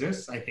like or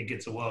exists. I think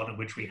it's a world in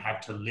which we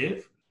have to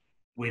live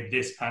with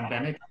this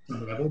pandemic at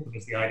some level,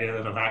 because the idea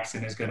that a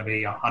vaccine is going to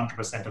be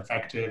 100%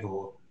 effective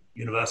or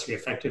universally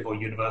effective or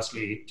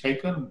universally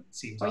taken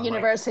seems unlikely.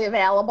 Universally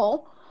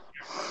available.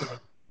 So,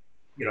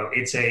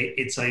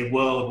 it's a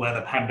world where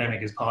the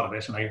pandemic is part of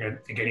it, and I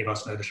don't think any of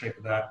us know the shape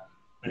of that.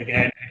 And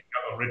again,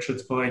 on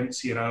Richard's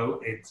points,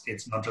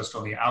 it's not just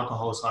on the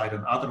alcohol side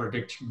and other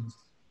addictions.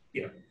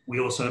 We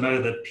also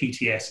know that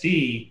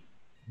PTSD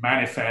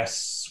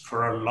manifests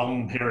for a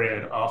long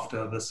period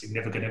after the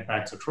significant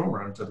impacts of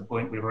trauma, and to the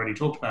point we've already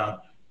talked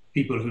about,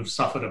 people who've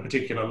suffered a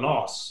particular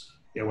loss,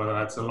 whether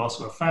that's the loss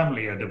of a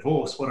family, a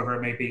divorce, whatever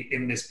it may be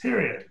in this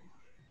period,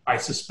 I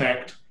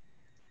suspect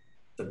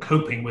the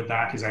coping with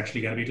that is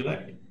actually going to be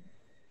delayed.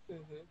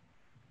 Mm-hmm.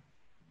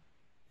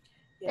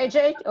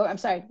 AJ, I'm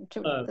sorry.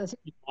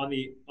 On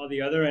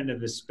the other end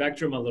of the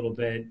spectrum a little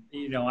bit,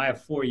 I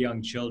have 4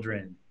 young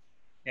children,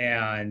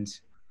 and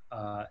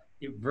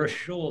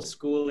virtual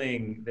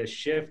schooling, the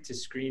shift to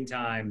screen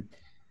time,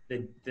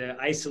 the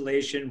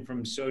isolation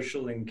from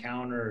social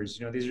encounters,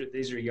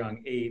 these are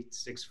young, 8,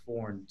 6,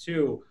 4, and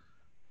 2,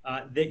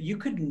 that you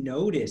could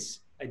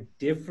notice a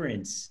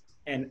difference.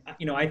 And,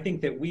 I think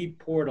that we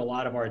poured a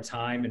lot of our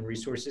time and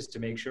resources to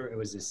make sure it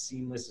was as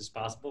seamless as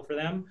possible for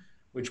them,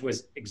 which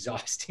was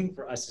exhausting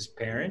for us as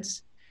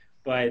parents.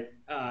 But,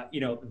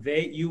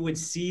 you would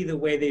see the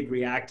way they'd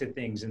react to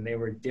things, and they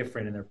were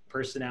different, and their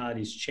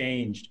personalities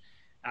changed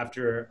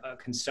after a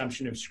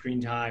consumption of screen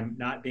time,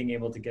 not being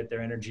able to get their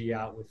energy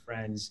out with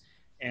friends,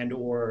 and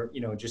or,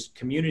 just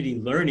community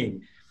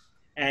learning.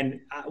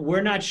 And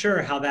we're not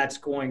sure how that's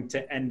going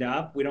to end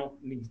up. We don't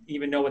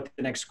even know what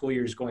the next school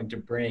year is going to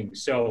bring.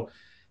 So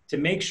to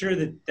make sure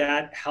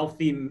that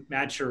healthy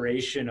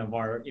maturation of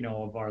our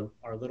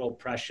little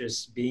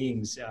precious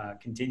beings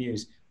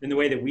continues in the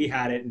way that we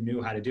had it and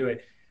knew how to do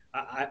it,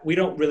 we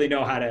don't really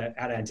know how to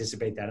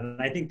anticipate that.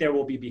 And I think there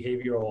will be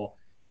behavioral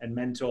and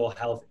mental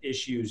health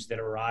issues that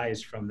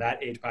arise from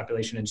that age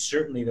population, and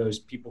certainly those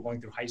people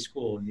going through high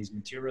school and these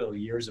material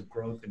years of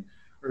growth and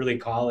early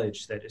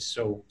college that is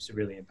so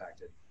severely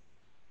impacted.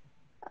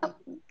 I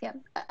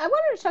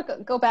wanted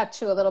to go back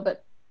to a little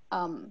bit,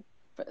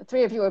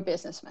 3 of you are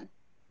businessmen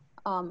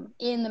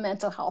in the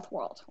mental health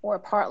world, or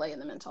partly in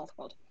the mental health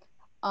world.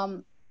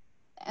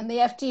 And the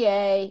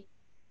FDA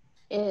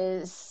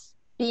is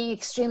being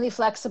extremely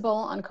flexible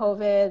on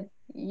COVID,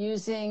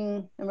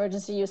 using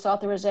emergency use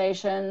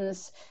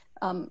authorizations,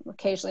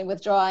 occasionally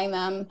withdrawing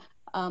them,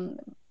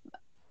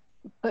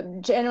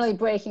 but generally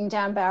breaking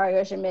down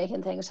barriers and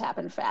making things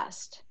happen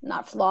fast.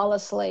 Not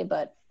flawlessly,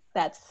 but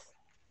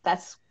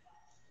that's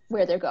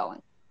where they're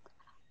going.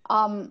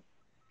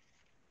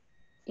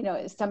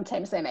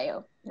 Sometimes they may,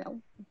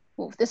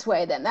 move this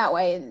way, then that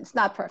way, and it's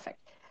not perfect.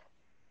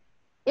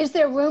 Is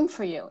there room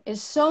for you?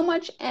 Is so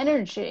much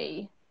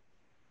energy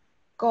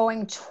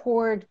going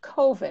toward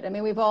COVID? I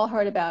mean, we've all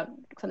heard about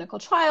clinical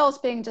trials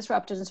being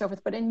disrupted and so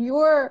forth, but in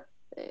the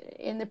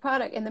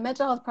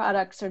mental health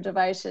products or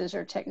devices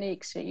or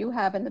techniques that you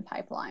have in the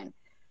pipeline,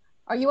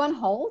 are you on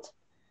hold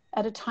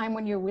at a time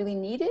when you're really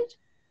needed?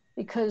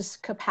 Because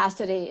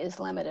capacity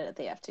is limited at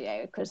the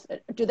FDA, because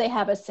do they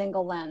have a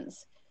single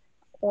lens?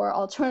 Or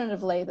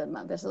alternatively,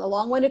 this is a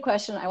long-winded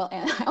question, I'll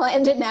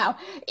end it now,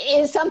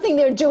 is something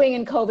they're doing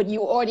in COVID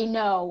you already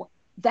know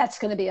that's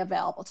going to be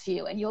available to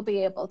you, and you'll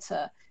be able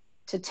to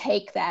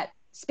take that,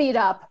 speed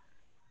up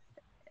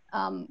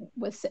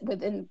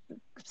within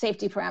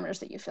safety parameters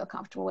that you feel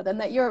comfortable with,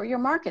 and that your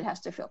market has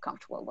to feel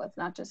comfortable with,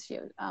 not just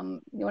you.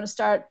 You want to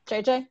start,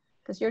 JJ?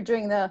 Because you're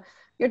doing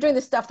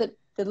the stuff that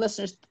the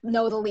listeners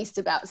know the least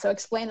about. So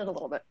explain it a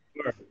little bit.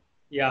 Sure.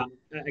 Yeah,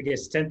 I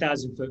guess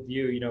 10,000 foot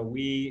view,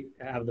 we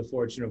have the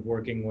fortune of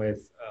working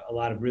with a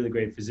lot of really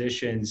great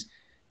physicians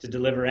to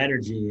deliver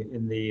energy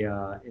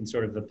in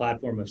sort of the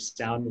platform of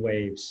sound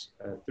waves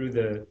through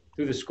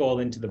the skull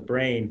into the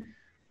brain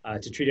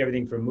to treat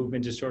everything from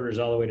movement disorders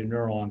all the way to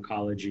neural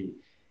oncology.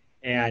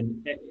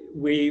 And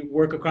we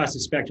work across the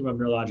spectrum of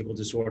neurological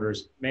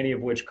disorders, many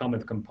of which come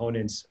with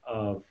components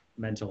of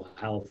mental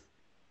health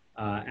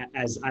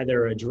as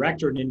either a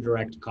direct or an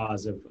indirect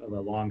cause of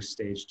a long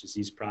stage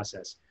disease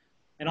process.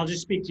 And I'll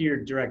just speak to your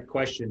direct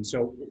question.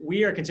 So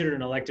we are considered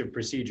an elective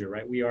procedure,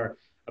 right? We are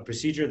a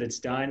procedure that's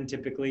done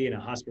typically in a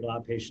hospital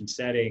outpatient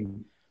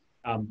setting,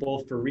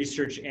 both for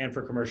research and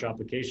for commercial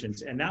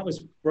applications. And that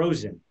was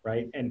frozen,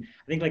 right? And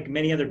I think like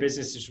many other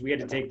businesses, we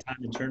had to take time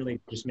internally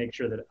to just make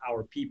sure that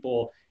our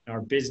people and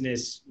our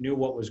business knew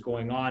what was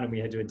going on, and we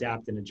had to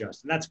adapt and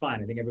adjust. And that's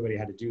fine. I think everybody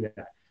had to do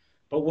that.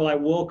 But what I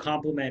will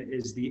compliment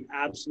is the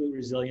absolute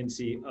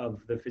resiliency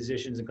of the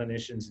physicians and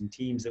clinicians and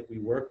teams that we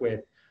work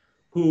with,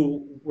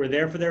 who were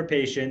there for their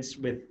patients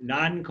with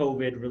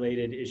non-COVID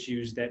related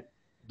issues that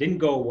didn't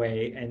go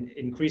away and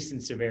increased in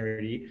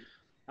severity,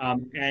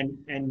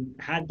 and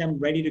had them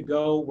ready to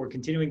go. We're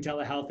continuing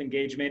telehealth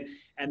engagement.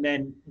 And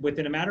then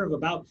within a matter of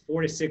about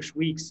 4 to 6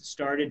 weeks,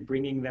 started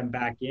bringing them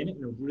back in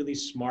a really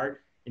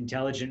smart,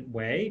 intelligent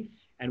way.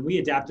 And we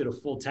adapted a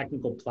full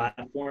technical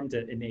platform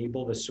to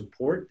enable the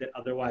support that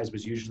otherwise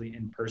was usually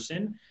in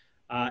person.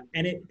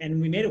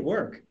 And we made it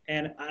work.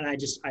 And I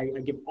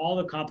give all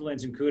the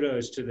compliments and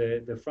kudos to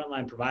the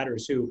frontline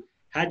providers who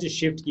had to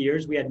shift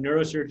gears. We had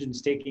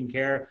neurosurgeons taking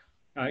care,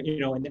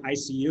 in the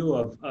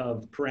ICU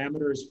of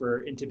parameters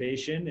for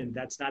intubation, and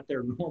that's not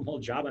their normal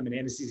job. I'm an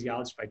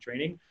anesthesiologist by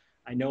training.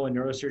 I know a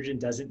neurosurgeon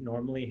doesn't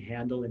normally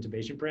handle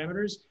intubation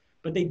parameters,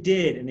 but they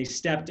did, and they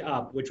stepped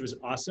up, which was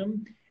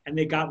awesome. And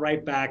they got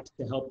right back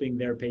to helping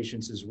their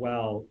patients as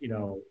well,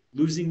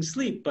 losing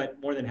sleep, but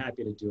more than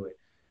happy to do it.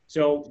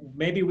 So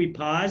maybe we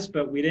paused,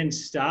 but we didn't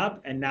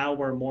stop. And now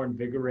we're more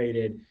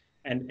invigorated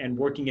and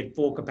working at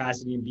full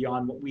capacity and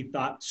beyond what we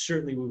thought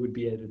certainly we would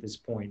be at this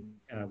point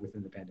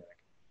within the pandemic.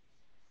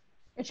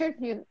 Richard,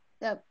 you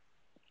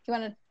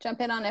want to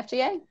jump in on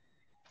FDA?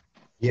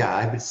 Yeah,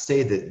 I would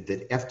say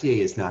that FDA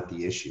is not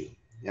the issue.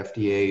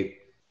 FDA,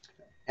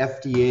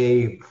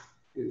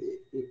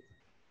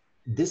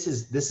 this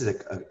is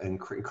an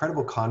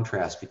incredible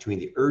contrast between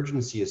the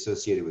urgency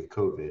associated with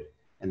COVID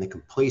and the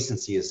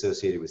complacency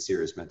associated with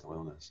serious mental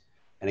illness.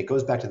 And it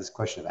goes back to this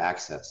question of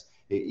access.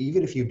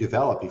 Even if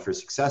if you're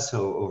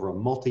successful over a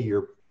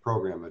multi-year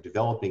program of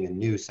developing a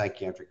new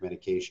psychiatric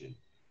medication,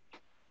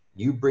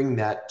 you bring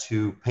that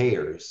to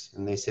payers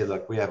and they say,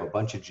 look, we have a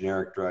bunch of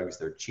generic drugs,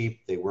 they're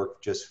cheap, they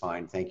work just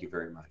fine, thank you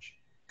very much.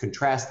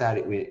 Contrast that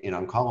in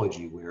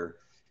oncology, where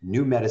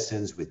new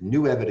medicines with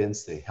new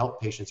evidence that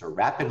help patients are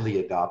rapidly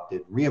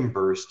adopted,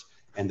 reimbursed,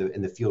 and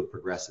the field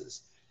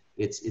progresses.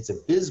 It's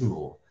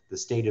abysmal, the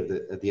state of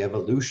the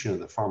evolution of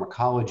the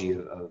pharmacology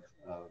of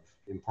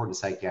important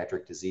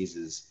psychiatric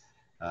diseases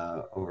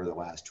over the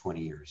last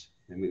 20 years.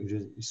 I mean,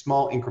 just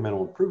small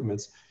incremental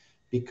improvements,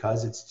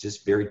 because it's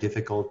just very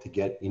difficult to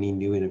get any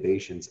new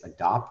innovations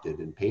adopted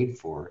and paid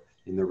for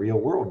in the real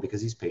world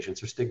because these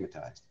patients are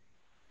stigmatized.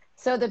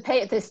 So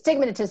the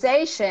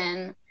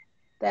stigmatization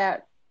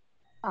that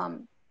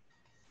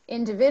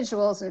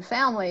individuals and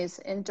families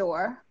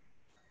endure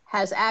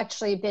has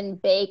actually been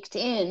baked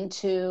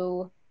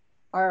into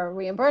our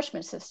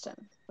reimbursement system.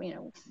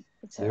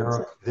 There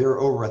are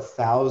over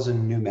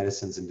 1,000 new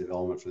medicines in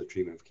development for the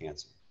treatment of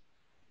cancer.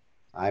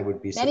 I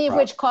would be surprised. Many of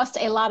which cost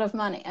a lot of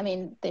money. I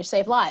mean, they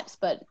save lives,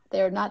 but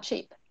they're not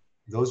cheap.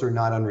 Those are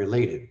not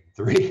unrelated.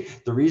 The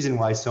reason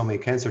why so many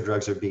cancer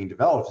drugs are being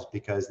developed is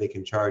because you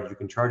can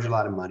charge a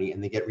lot of money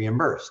and they get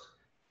reimbursed.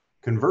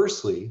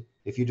 Conversely,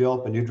 if you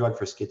develop a new drug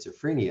for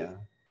schizophrenia,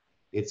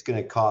 it's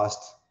going to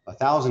cost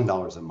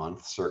 $1,000 a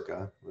month,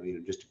 circa,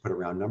 just to put a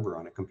round number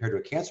on it, compared to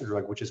a cancer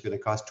drug, which is going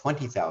to cost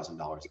 $20,000 a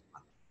month.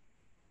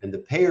 And the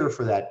payer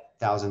for that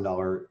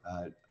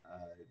 $1,000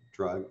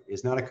 drug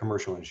is not a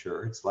commercial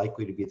insurer. It's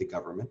likely to be the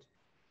government,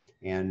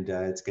 and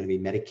it's going to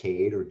be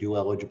Medicaid or dual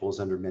eligibles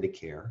under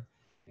Medicare.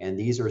 And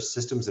these are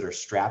systems that are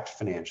strapped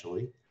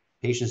financially.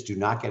 Patients do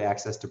not get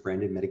access to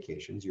branded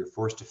medications. You're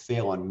forced to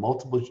fail on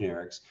multiple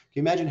generics. Can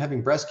you imagine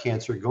having breast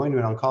cancer, going to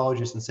an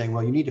oncologist and saying,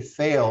 well, you need to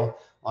fail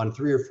on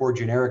 3 or 4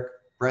 generic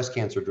breast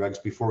cancer drugs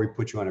before we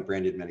put you on a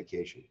branded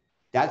medication?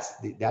 That's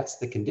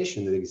the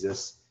condition that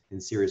exists in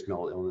serious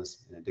mental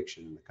illness and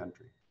addiction in the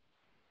country.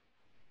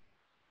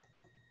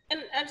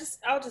 And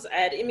I'll just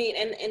add, I mean,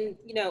 and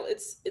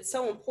it's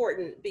so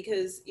important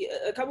because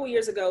a couple of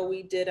years ago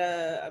we did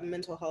a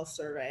mental health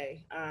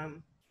survey.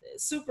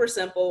 Super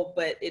simple,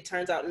 but it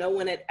turns out no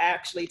one had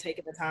actually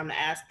taken the time to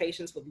ask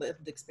patients with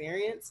lived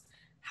experience,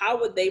 how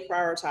would they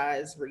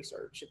prioritize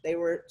research if they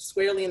were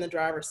squarely in the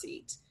driver's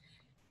seat?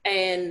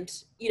 And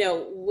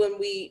when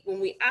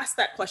we asked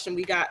that question,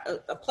 we got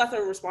a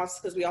plethora of responses,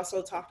 because we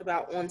also talked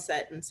about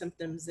onset and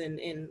symptoms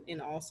in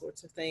all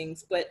sorts of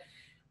things. But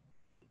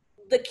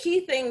the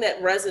key thing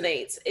that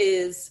resonates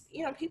is,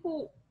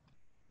 people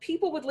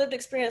people with lived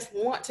experience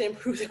want to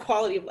improve the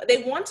quality of life.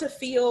 They want to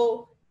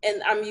feel,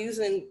 and I'm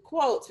using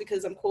quotes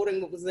because I'm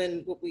quoting what was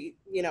in what we,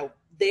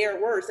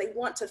 their words, they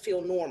want to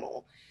feel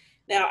normal.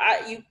 Now,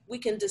 we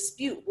can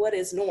dispute what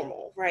is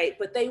normal, right?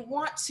 But they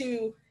want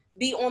to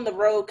be on the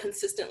road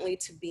consistently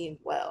to being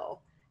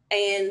well.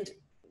 And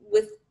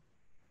with,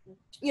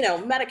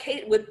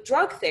 with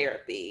drug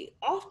therapy,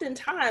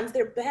 oftentimes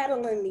they're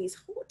battling these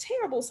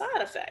terrible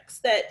side effects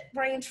that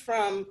range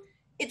from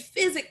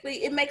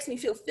it makes me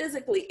feel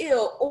physically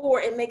ill,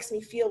 or it makes me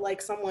feel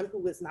like someone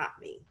who is not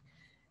me.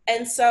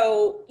 And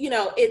so,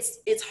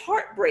 it's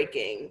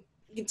heartbreaking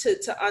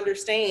to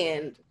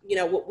understand,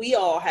 what we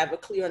all have a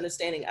clear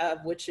understanding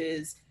of, which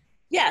is,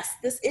 yes,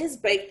 this is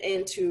baked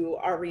into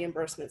our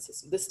reimbursement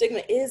system. The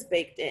stigma is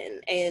baked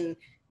in, and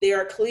there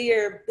are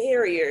clear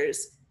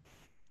barriers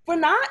for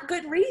not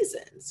good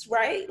reasons,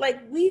 right?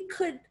 Like, we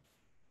could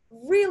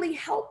really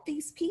help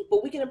these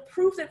people. We can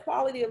improve their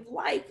quality of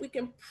life. We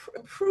can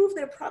improve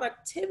their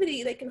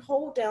productivity. They can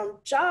hold down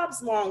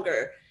jobs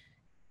longer.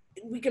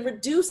 We can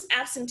reduce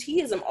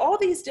absenteeism, all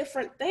these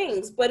different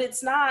things, but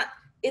it's not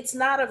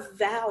of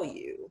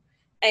value.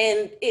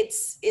 And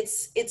it's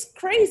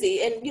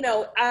crazy. And,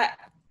 I,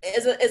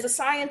 as a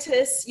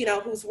scientist,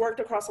 who's worked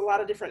across a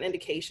lot of different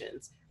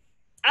indications,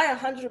 I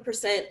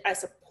 100%, I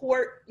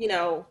support,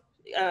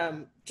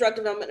 drug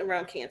development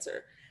around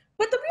cancer.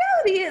 But the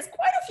reality is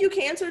quite a few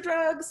cancer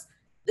drugs,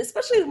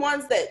 especially the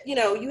ones that,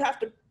 you have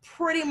to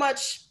pretty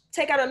much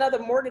take out another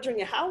mortgage on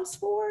your house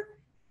for,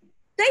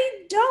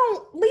 they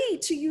don't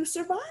lead to you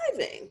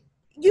surviving.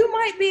 You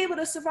might be able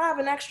to survive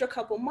an extra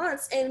couple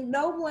months, and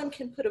no one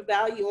can put a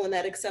value on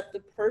that except the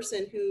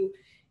person who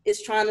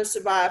is trying to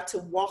survive to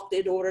walk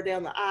their daughter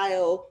down the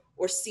aisle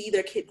or see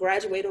their kid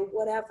graduate or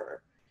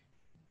whatever.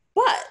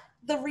 But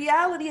the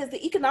reality is,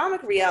 the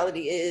economic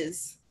reality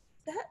is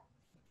that,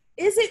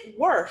 is it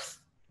worth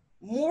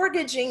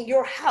mortgaging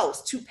your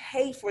house to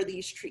pay for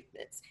these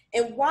treatments?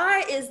 And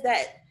why is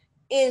that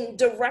in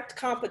direct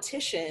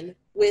competition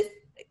with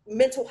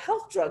mental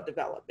health drug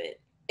development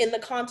in the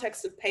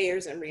context of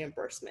payers and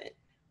reimbursement?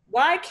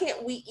 Why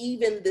can't we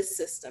even this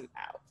system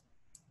out?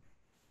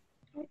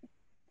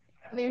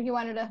 You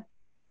wanted to?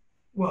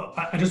 Well,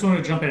 I just wanted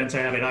to jump in and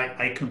say,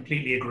 I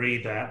completely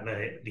agree that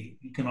the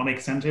economic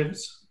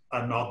incentives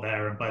are not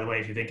there. And by the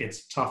way, if you think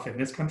it's tough in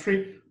this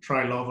country,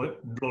 try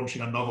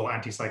launching a novel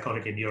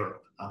antipsychotic in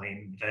Europe.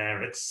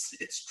 There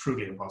it's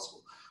truly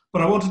impossible.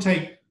 But I want to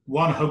take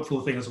one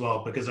hopeful thing as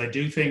well, because I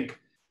do think,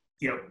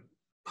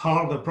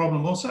 part of the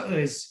problem also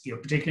is,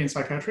 particularly in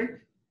psychiatry,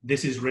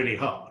 this is really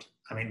hard.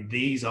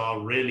 These are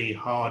really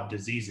hard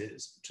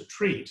diseases to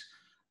treat.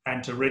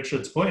 And to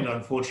Richard's point,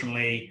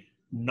 unfortunately,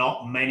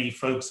 not many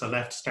folks are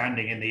left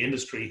standing in the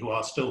industry who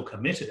are still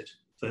committed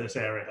to this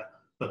area.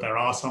 But there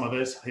are some of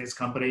us, his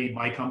company,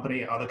 my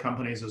company, other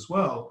companies as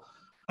well.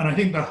 And I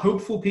think the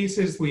hopeful piece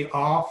is we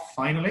are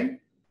finally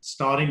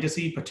starting to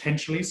see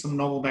potentially some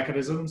novel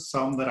mechanisms,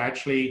 some that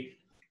actually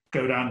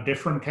go down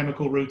different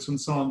chemical routes and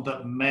so on,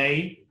 that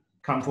may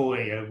come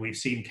forward. We've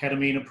seen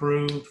ketamine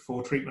approved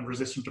for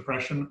treatment-resistant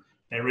depression.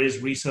 There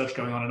is research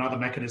going on in other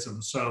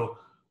mechanisms. So,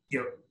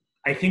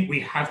 I think we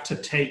have to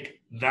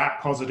take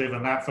that positive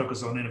and that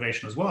focus on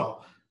innovation as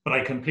well. But I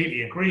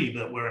completely agree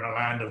that we're in a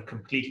land of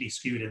completely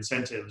skewed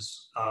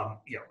incentives,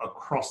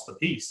 across the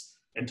piece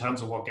in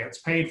terms of what gets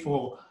paid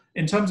for,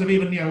 in terms of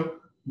even,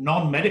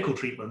 non-medical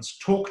treatments,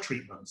 talk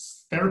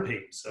treatments,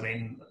 therapies.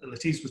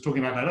 Letice was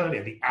talking about that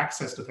earlier, the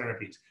access to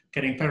therapies,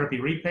 getting therapy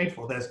repaid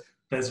for.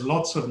 There's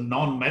lots of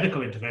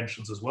non-medical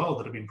interventions as well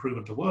that have been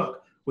proven to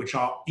work, which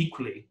are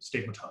equally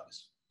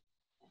stigmatized.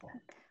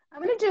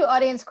 I'm going to do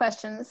audience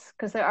questions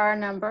because there are a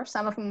number.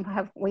 Some of them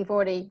we've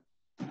already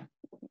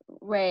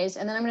raised,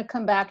 and then I'm going to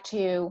come back to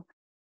you.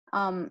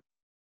 And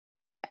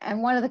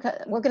we're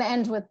going to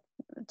end with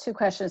two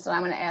questions that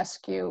I'm going to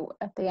ask you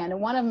at the end.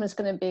 And one of them is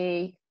going to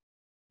be,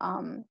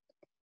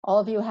 all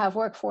of you have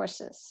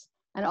workforces,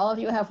 and all of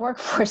you have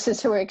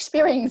workforces who are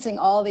experiencing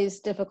all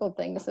these difficult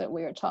things that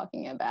we are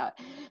talking about.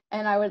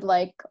 And I would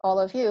like all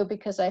of you,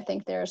 because I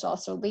think there's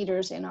also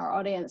leaders in our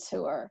audience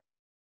who are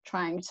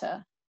trying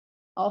to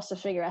also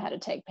figure out how to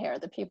take care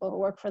of the people who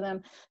work for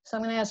them. So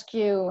I'm going to ask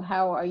you,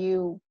 how are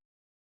you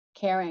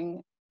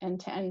caring and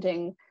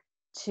tending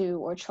to,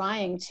 or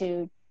trying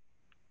to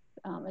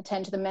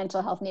attend to the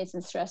mental health needs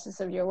and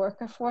stresses of your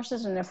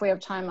workforces? And if we have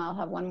time, I'll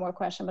have one more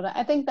question, but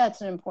I think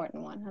that's an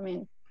important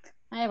one.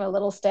 I have a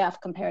little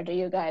staff compared to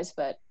you guys,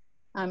 but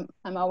I'm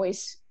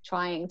always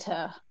trying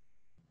to,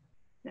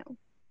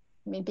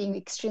 being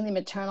extremely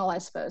maternal, I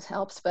suppose,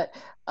 helps, but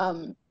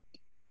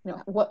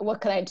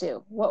what can I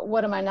do?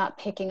 What am I not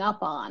picking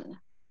up on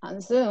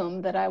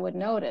Zoom that I would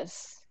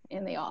notice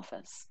in the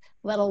office,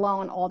 let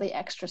alone all the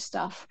extra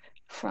stuff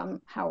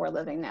from how we're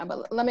living now?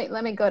 But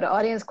let me go to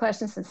audience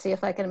questions and see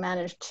if I can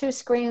manage two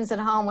screens at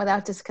home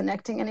without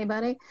disconnecting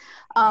anybody.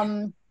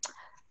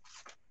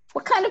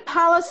 What kind of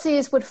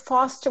policies would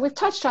foster, we've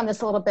touched on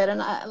this a little bit, and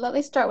let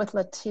me start with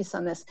Letice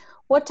on this.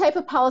 What type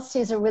of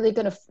policies are really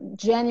going to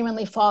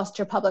genuinely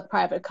foster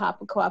public-private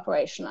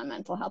cooperation on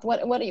mental health?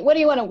 What do you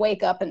want to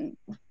wake up and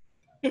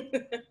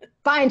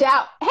Find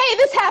out, hey,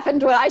 this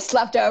happened when I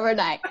slept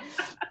overnight.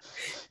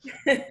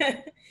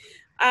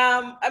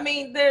 I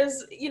mean,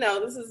 there's,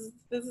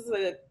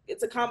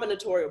 it's a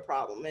combinatorial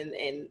problem,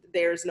 and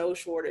there's no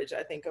shortage,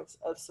 I think,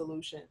 of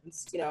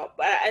solutions,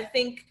 but I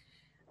think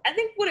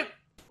what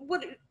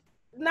it,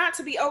 not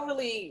to be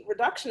overly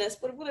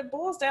reductionist, but what it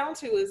boils down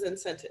to is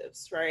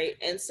incentives, right?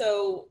 And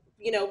so,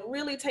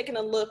 really taking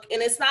a look,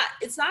 and it's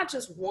not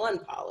just one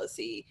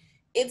policy,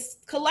 it's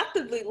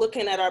collectively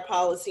looking at our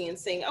policy and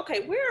saying,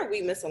 okay, where are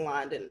we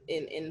misaligned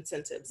in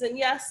incentives? And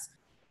yes,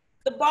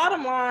 the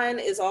bottom line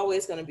is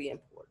always going to be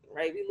important,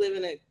 right? We live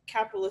in a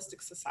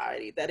capitalistic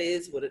society. That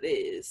is what it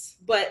is.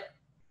 But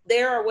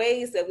there are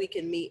ways that we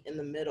can meet in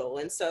the middle.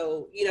 And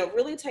so,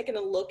 really taking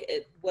a look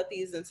at what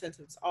these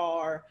incentives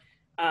are,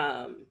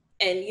 and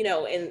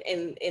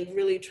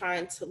really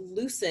trying to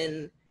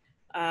loosen,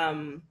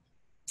 I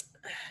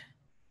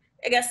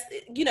guess,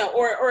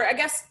 or I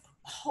guess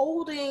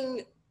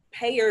holding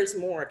payers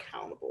more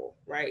accountable,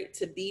 right?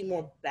 To be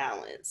more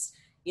balanced.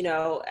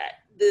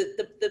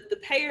 The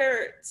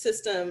payer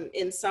system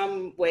in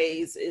some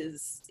ways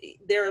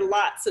there are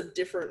lots of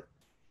different,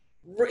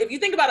 if you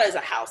think about it as a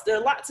house, there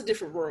are lots of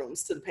different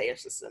rooms to the payer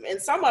system,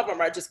 and some of them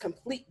are just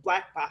complete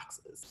black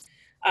boxes.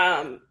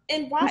 And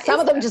some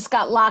of them just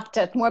got locked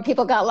up. More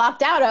people got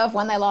locked out of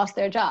when they lost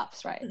their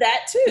jobs, right?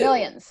 That too.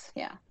 Millions,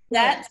 yeah.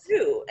 That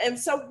too. And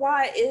so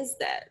why is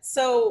that?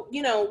 So,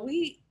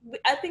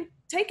 I think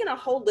taking a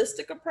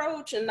holistic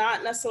approach and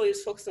not necessarily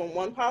just focused on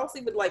one policy,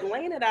 but like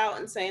laying it out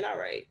and saying, all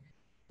right,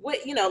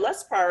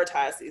 let's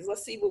prioritize these.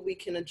 Let's see what we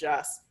can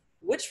adjust.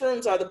 Which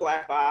rooms are the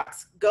black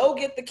box? Go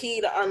get the key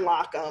to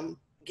unlock them.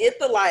 Get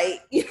the light,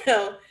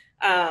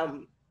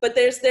 but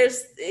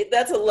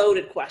that's a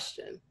loaded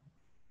question.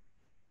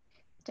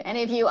 Do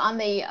any of you on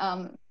the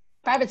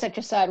private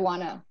sector side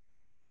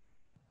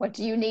what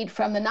do you need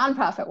from the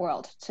nonprofit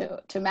world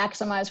to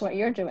maximize what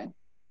you're doing,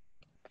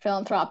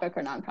 philanthropic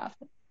or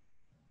nonprofit?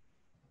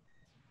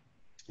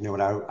 What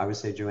I would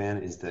say, Joanne,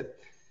 is that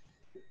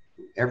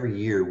every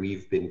year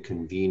we've been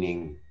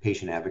convening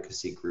patient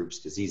advocacy groups,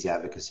 disease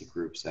advocacy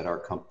groups at our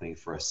company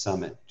for a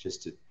summit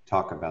just to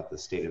talk about the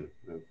state of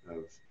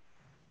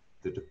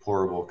the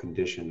deplorable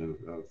condition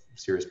of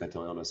serious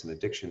mental illness and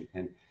addiction.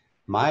 And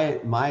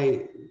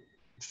my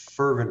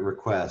fervent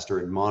request or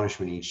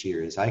admonishment each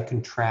year is I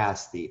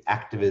contrast the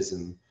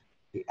activism,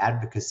 the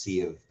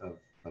advocacy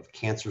of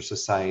cancer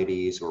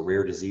societies or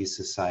rare disease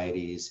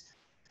societies.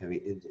 I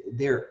mean,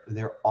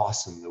 they're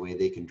awesome the way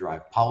they can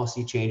drive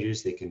policy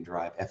changes, they can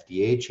drive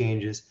FDA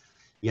changes,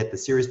 yet the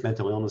serious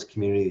mental illness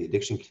community, the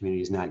addiction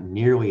community is not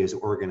nearly as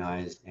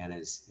organized and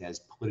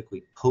as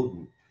politically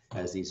potent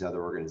as these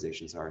other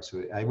organizations are.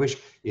 So I wish,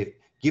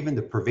 given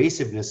the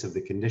pervasiveness of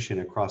the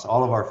condition across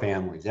all of our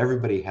families,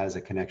 everybody has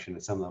a connection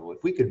at some level.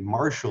 If we could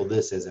marshal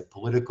this as a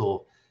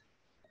political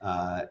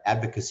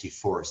advocacy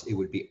force, it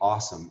would be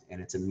awesome.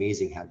 And it's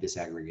amazing how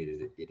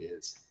disaggregated it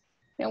is.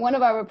 One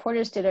of our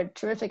reporters did a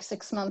terrific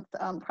 6-month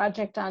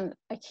project on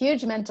a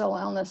huge mental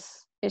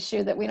illness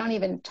issue that we don't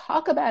even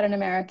talk about in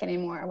America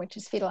anymore, which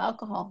is fetal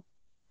alcohol.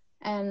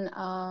 And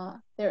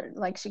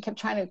she kept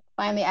trying to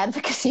find the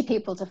advocacy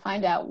people to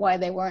find out why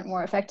they weren't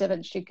more effective,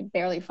 and she could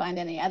barely find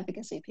any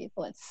advocacy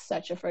people. It's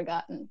such a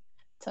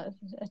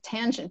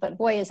tangent, but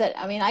boy, is it,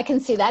 I can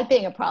see that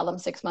being a problem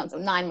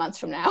 9 months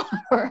from now,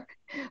 or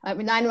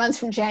 9 months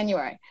from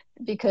January,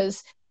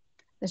 because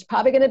there's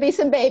probably going to be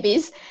some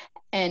babies.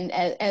 And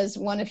as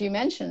one of you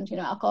mentioned,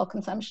 alcohol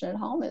consumption at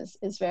home is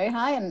very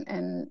high.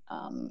 And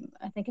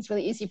I think it's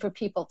really easy for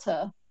people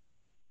to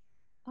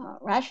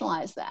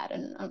rationalize that.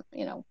 And,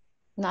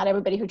 not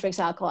everybody who drinks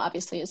alcohol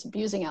obviously is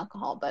abusing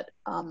alcohol, but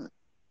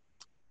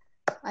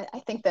I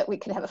think that we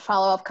could have a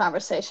follow-up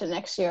conversation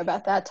next year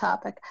about that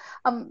topic.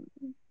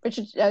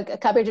 Richard,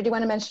 Kabir, do you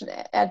want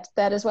to add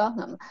that as well?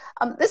 No.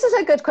 This is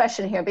a good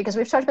question here, because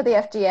we've talked about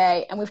the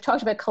FDA and we've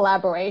talked about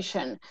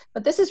collaboration,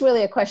 but this is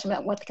really a question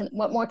about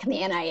what more can the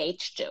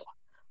NIH do?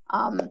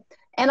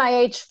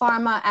 NIH,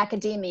 pharma,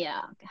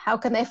 academia, how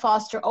can they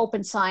foster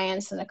open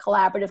science and a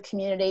collaborative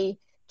community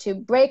to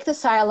break the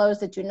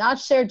silos that do not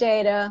share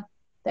data,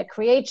 that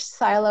create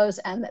silos,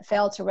 and that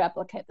fail to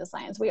replicate the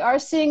science? We are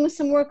seeing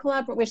some more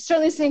we're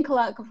certainly seeing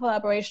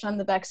collaboration on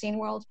the vaccine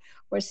world.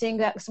 We're seeing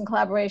some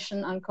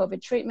collaboration on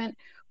COVID treatment.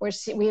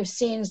 We have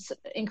seen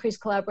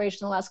increased collaboration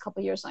in the last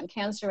couple of years on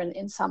cancer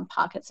in some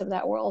pockets of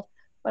that world.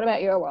 What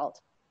about your world?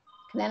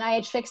 Can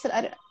NIH fix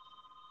it?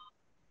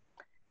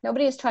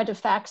 Nobody has tried to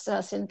fax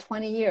us in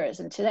 20 years.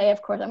 And today,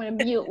 of course, I'm going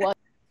to mute while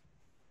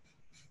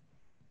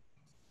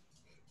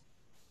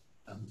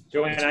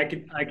Joanne,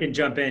 I can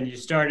jump in. You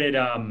started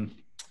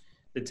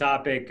the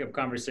topic of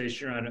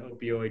conversation around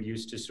opioid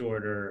use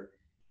disorder.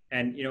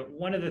 And,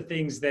 one of the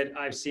things that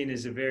I've seen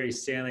is a very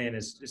salient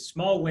is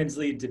small wins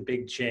lead to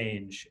big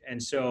change.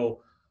 And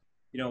so,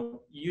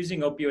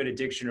 using opioid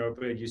addiction or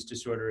opioid use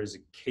disorder as a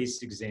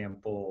case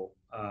example,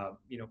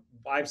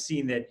 I've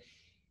seen that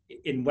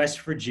in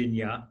West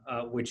Virginia,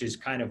 which is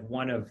kind of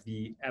one of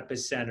the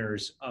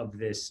epicenters of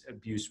this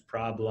abuse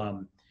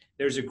problem,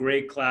 there's a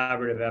great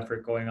collaborative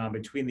effort going on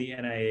between the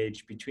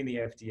NIH, between the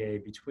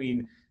FDA,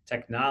 between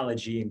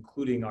technology,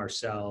 including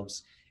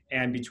ourselves,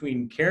 and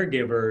between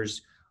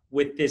caregivers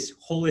with this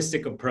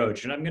holistic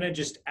approach. And I'm going to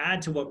just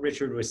add to what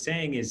Richard was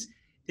saying is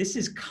this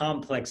is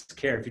complex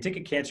care. If you take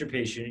a cancer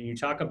patient and you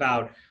talk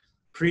about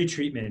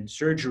pre-treatment,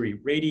 surgery,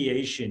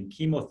 radiation,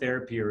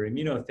 chemotherapy, or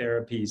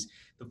immunotherapies,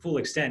 the full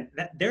extent,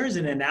 that there is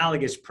an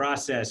analogous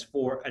process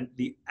for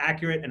the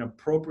accurate and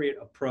appropriate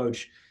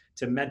approach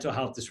to mental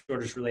health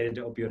disorders related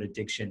to opioid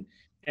addiction.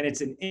 And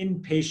it's an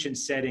inpatient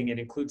setting. It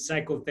includes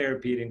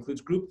psychotherapy. It includes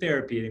group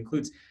therapy. It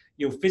includes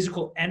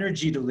physical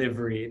energy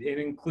delivery. It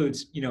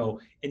includes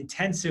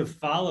intensive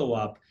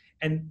follow-up.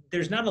 And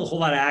there's not a whole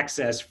lot of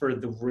access for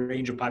the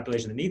range of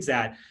population that needs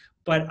that.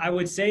 But I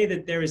would say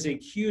that there is a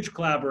huge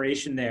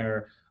collaboration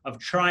there of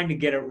trying to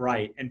get it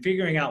right and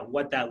figuring out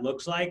what that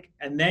looks like,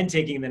 and then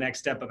taking the next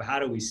step of how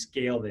do we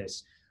scale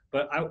this.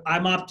 But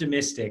I'm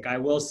optimistic. I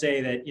will say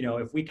that,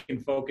 if we can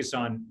focus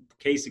on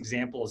case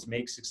examples,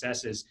 make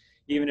successes,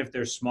 even if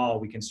they're small,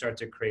 we can start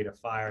to create a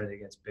fire that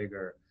gets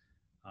bigger.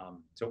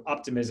 So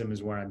optimism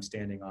is where I'm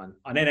standing on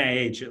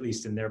NIH, at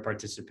least in their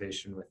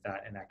participation with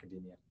that in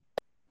academia.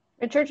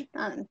 Richard, you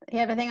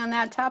have anything on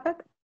that topic?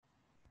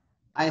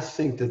 I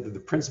think that the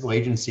principal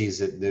agencies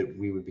that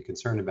we would be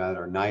concerned about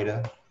are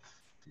NIDA,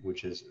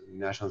 which is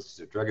National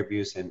Institute of Drug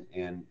Abuse, and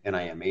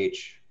NIMH,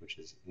 which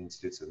is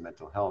Institutes of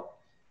Mental Health.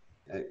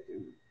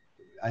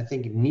 I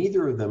think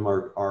neither of them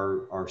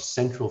are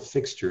central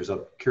fixtures.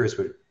 I'm curious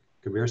what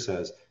Kabir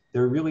says.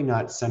 They're really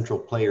not central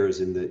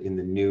players in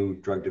the new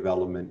drug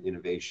development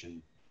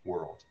innovation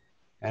world,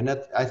 and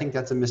I think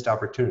that's a missed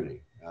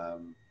opportunity.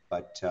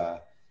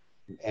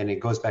 And it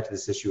goes back to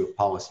this issue of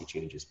policy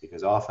changes,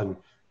 because often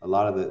a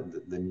lot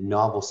of the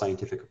novel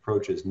scientific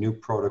approaches, new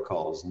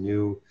protocols,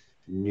 new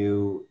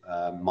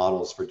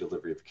models for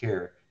delivery of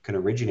care can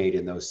originate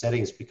in those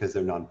settings because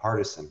they're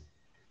nonpartisan.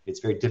 It's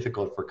very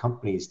difficult for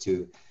companies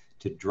to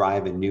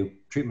drive a new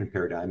treatment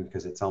paradigm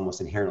because it's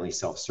almost inherently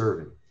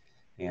self-serving.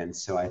 And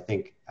so I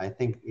think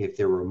if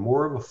there were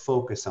more of a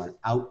focus on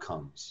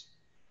outcomes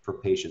for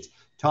patients.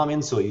 Tom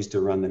Insel used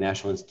to run the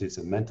National Institutes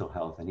of Mental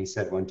Health, and he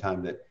said one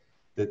time that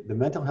the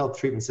mental health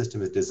treatment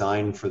system is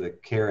designed for the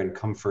care and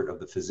comfort of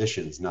the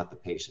physicians, not the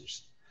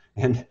patients.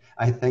 And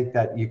I think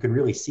that you can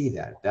really see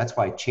that. That's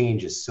why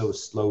change is so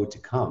slow to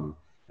come.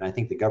 And I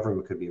think the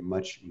government could be a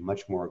much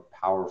more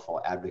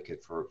powerful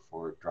advocate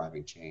for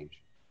driving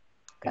change.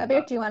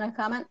 Kabir, do you want to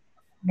comment?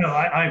 No,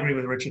 I agree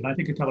with Richard. I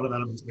think a couple of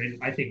elements.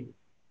 I think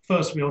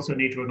first, we also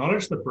need to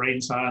acknowledge that brain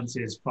science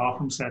is far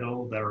from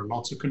settled. There are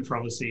lots of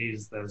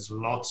controversies. There's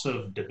lots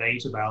of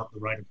debate about the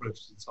right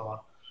approaches and so on.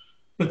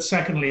 But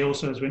secondly,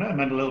 also, as we know,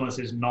 mental illness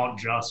is not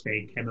just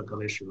a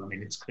chemical issue. I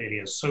mean, it's clearly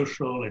a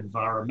social,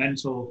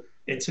 environmental,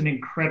 it's an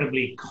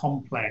incredibly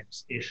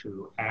complex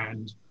issue.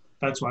 And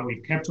that's why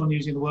we've kept on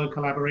using the word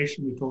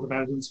collaboration. We've talked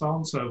about it and so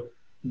on. So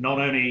not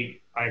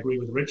only, I agree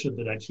with Richard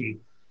that actually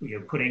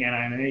putting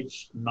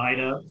NIMH,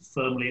 NIDA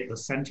firmly at the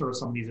center of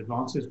some of these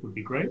advances would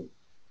be great,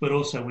 but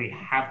also we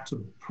have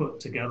to put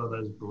together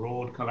those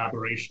broad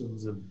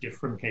collaborations of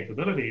different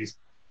capabilities,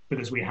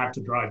 because we have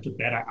to drive to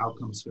better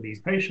outcomes for these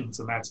patients,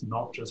 and that's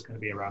not just going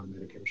to be around the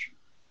medication.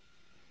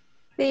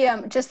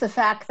 Just the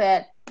fact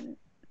that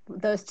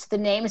the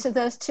names of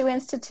those two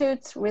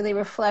institutes really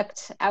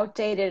reflect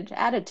outdated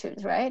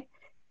attitudes, right?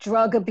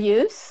 Drug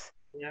abuse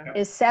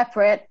is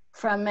separate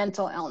from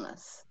mental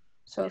illness.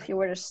 So if you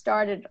were to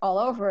start it all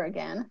over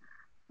again,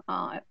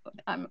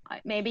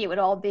 maybe it would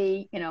all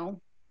be,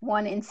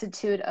 one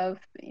institute of,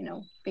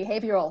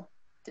 behavioral,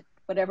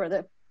 whatever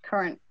the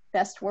current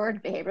best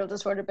word, behavioral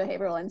disorder,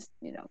 behavioral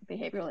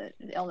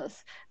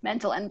illness,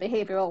 mental and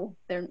behavioral,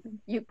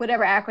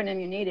 whatever acronym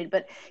you needed,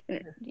 but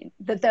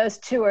that those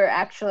two are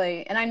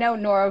actually, and I know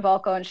Nora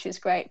Volko and she's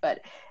great,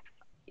 but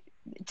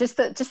just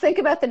think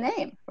about the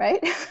name,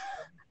 right?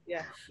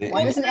 Yeah.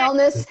 One is an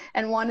illness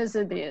and one is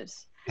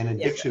abuse. And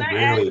addiction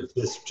rarely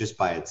exists just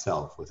by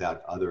itself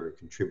without other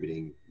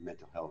contributing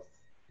mental health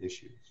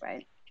issues.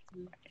 Right.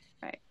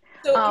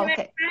 So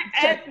can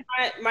I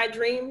add my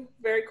dream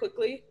very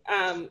quickly?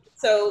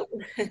 So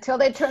until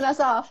they turn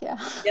us off, yeah.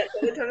 Yeah,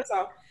 until they turn us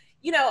off.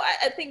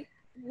 I think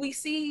we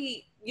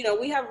see,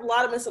 we have a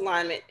lot of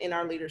misalignment in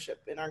our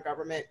leadership, in our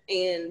government.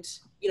 And,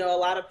 a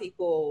lot of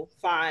people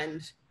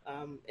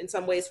in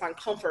some ways find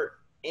comfort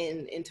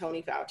in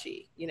Tony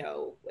Fauci,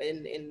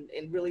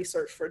 and really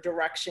search for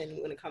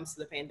direction when it comes to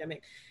the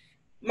pandemic.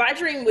 My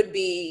dream would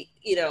be,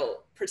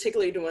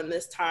 particularly during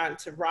this time,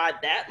 to ride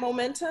that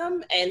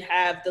momentum and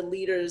have the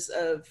leaders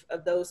of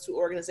those two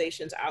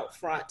organizations out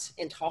front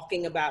and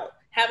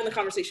having the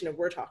conversation that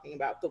we're talking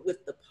about, but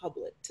with the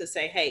public, to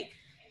say, hey,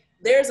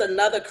 there's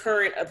another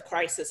current of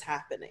crisis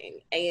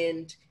happening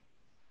and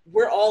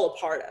we're all a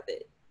part of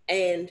it.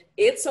 And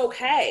it's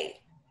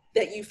okay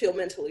that you feel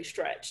mentally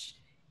stretched.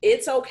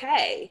 It's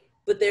okay,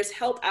 but there's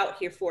help out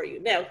here for you.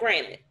 Now,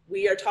 granted,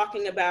 we've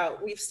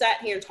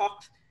sat here and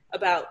talked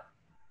about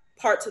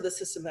parts of the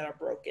system that are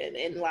broken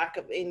and lack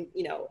of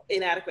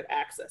inadequate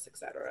access, et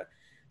cetera.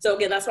 So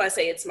again, that's why I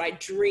say it's my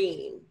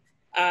dream.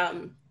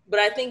 But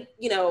I think,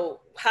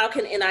 how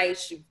can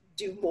NIH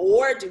do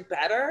more, do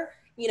better?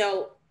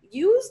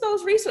 Use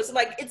those resources.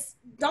 Like,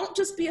 don't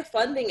just be a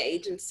funding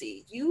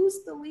agency.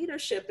 Use the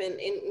leadership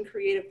in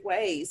creative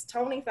ways.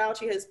 Tony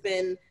Fauci has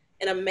been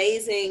an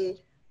amazing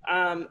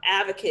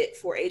advocate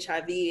for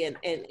HIV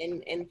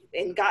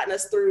and gotten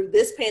us through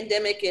this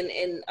pandemic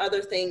and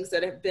other things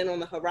that have been on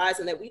the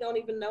horizon that we don't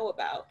even know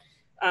about.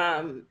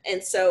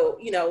 And so,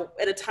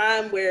 at a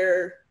time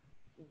where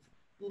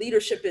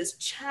leadership is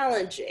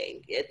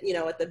challenging, at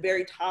the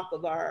very top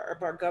of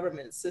our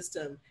government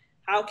system,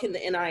 how can the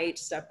NIH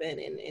step in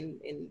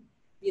and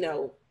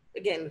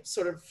again,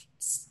 sort of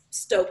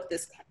stoke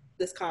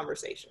this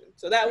conversation?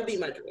 So that would be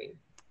my dream.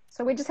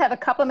 So we just have a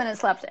couple of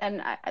minutes left,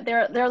 and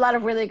there are a lot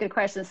of really good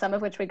questions, some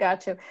of which we got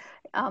to.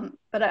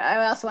 But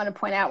I also want to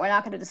point out, we're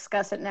not going to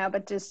discuss it now,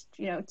 but just,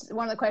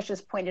 one of the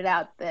questions pointed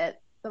out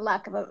that the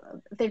lack of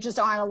there just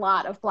aren't a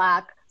lot of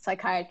Black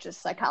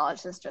psychiatrists,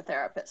 psychologists, or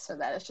therapists. So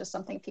that is just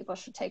something people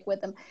should take with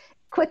them.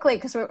 Quickly,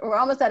 because we're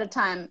almost out of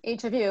time,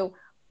 each of you,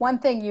 one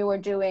thing you are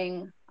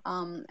doing,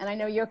 and I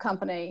know your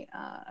company,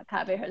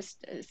 Kaveh,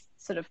 is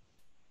sort of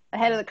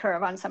ahead of the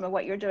curve on some of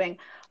what you're doing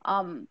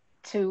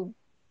to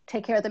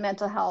take care of the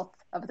mental health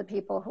of the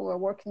people who are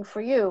working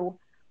for you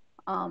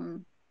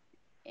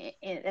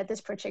at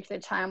this particular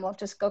time. We'll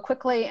just go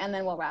quickly and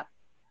then we'll wrap.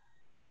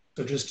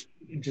 So just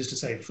to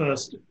say,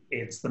 first,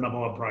 it's the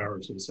 #1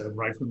 priority. So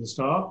right from the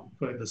start,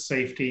 but the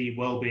safety,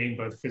 well-being,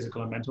 both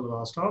physical and mental of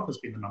our staff has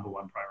been the #1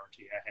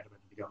 priority ahead of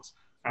anything else,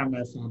 and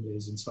their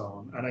families and so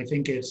on. And I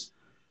think it's,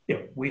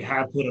 we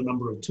have put a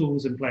number of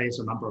tools in place,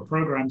 a number of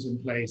programs in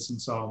place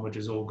and so on, which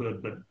is all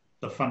good. But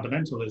the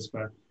fundamental is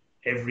for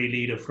every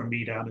leader from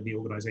me down in the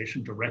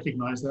organization to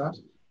recognize that,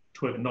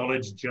 to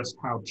acknowledge just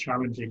how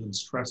challenging and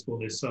stressful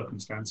this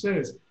circumstance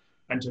is,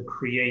 and to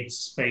create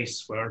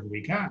space wherever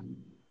we can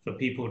for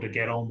people to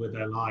get on with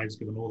their lives,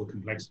 given all the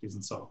complexities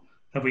and so on.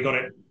 Have we got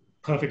it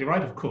perfectly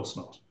right? Of course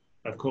not.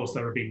 Of course,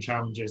 there have been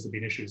challenges, there have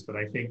been issues, but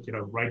I think,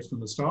 right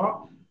from the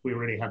start, we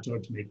really had to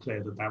make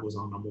clear that that was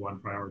our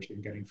 #1 priority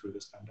in getting through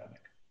this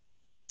pandemic.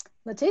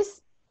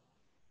 Latice?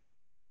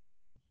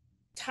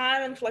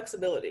 Time and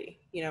flexibility,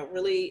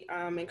 really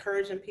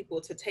encouraging people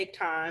to take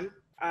time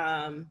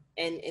and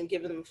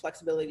giving them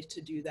flexibility to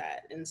do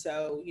that. And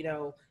so,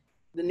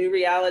 the new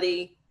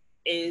reality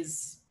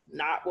is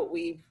not what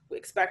we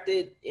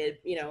expected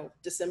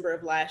December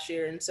of last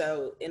year.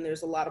 And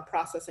there's a lot of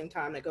processing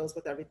time that goes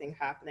with everything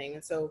happening.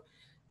 And so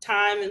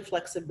time and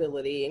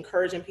flexibility,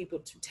 encouraging people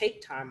to take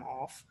time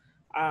off,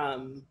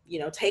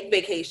 take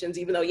vacations,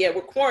 even though,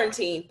 we're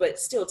quarantined, but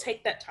still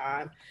take that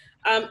time.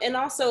 And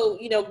also,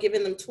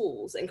 giving them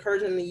tools,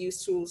 encouraging them to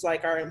use tools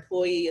like our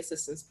employee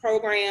assistance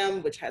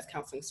program, which has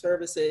counseling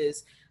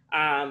services,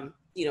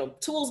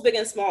 tools big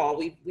and small.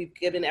 We've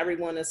given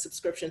everyone a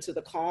subscription to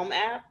the Calm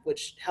app,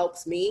 which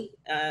helps me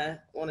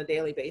on a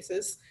daily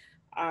basis.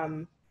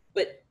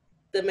 But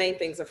the main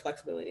things are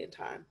flexibility and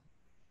time.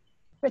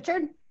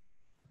 Richard?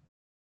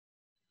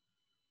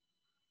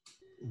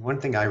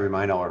 One thing I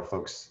remind all our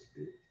folks,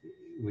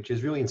 which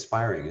is really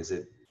inspiring, is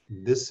that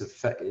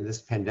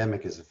this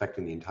pandemic is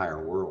affecting the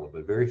entire world,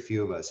 but very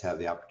few of us have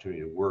the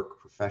opportunity to work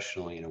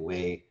professionally in a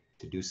way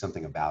to do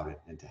something about it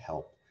and to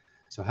help.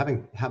 So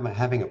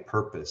having a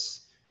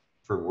purpose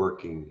for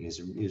working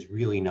is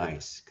really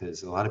nice,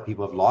 because a lot of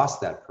people have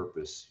lost that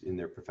purpose in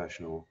their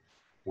professional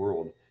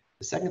world.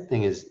 The second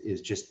thing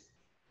is just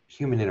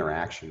human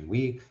interaction.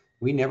 We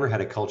never had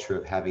a culture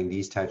of having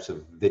these types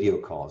of video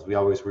calls.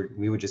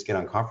 We would just get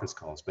on conference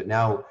calls, but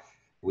now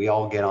we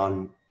all get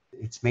on.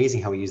 It's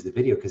amazing how we use the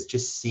video, because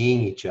just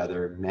seeing each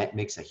other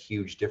makes a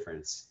huge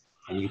difference.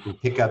 And you can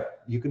pick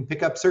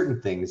up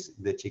certain things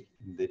that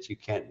you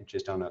can't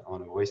just on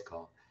a voice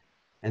call.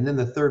 And then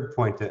the third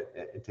point,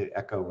 to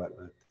echo what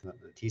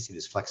Leticia,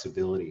 is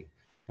flexibility.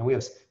 And we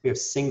have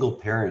single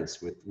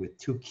parents with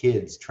 2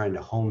 kids trying to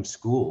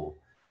homeschool,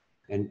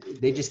 and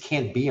they just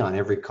can't be on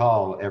every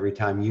call every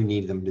time you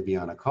need them to be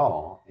on a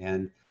call.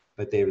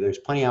 But there's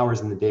plenty of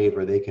hours in the day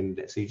where they can.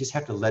 So you just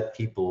have to let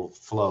people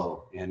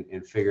flow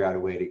and figure out a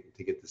way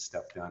to get this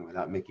stuff done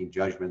without making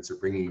judgments or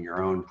bringing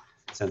your own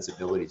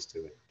sensibilities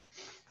to it.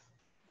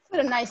 It's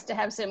sort of nice to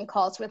have Zoom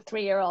calls with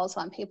 3-year-olds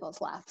on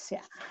people's laps.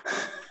 Yeah.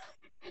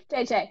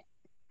 JJ.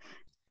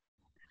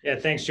 Yeah,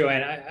 thanks,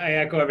 Joanne. I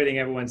echo everything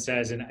everyone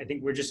says, and I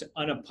think we're just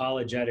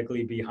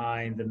unapologetically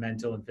behind the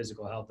mental and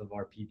physical health of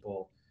our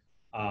people.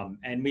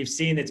 And we've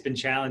seen it's been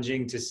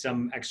challenging to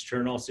some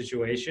external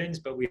situations,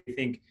 but we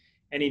think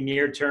any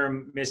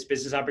near-term missed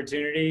business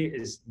opportunity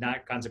is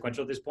not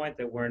consequential at this point,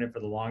 that we're in it for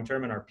the long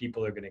term and our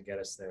people are going to get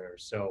us there.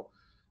 So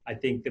I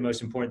think the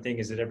most important thing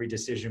is that every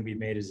decision we've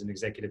made as an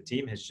executive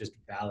team has just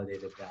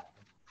validated that.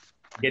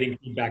 Getting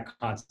feedback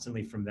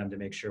constantly from them to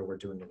make sure we're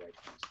doing the right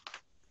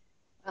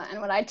things.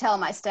 And what I tell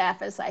my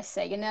staff is, I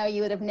say,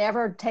 you would have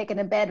never taken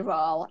a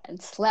bedroll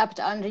and slept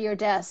under your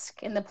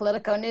desk in the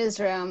Politico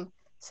newsroom.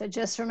 So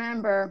just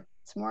remember,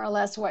 it's more or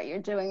less what you're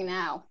doing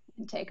now,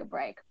 and take a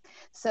break.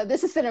 So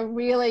this has been a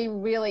really,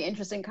 really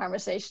interesting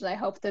conversation. I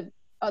hope that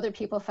other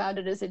people found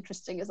it as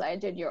interesting as I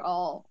did. You're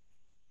all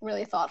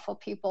really thoughtful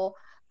people.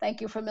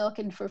 Thank you for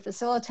Milken for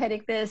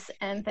facilitating this,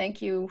 and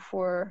thank you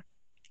for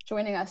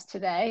joining us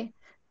today.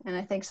 And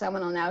I think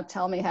someone will now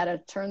tell me how to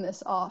turn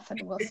this off, and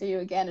we'll see you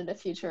again at a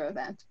future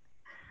event.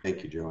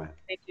 Thank you, Joanne.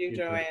 Thank you,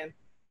 Joanne.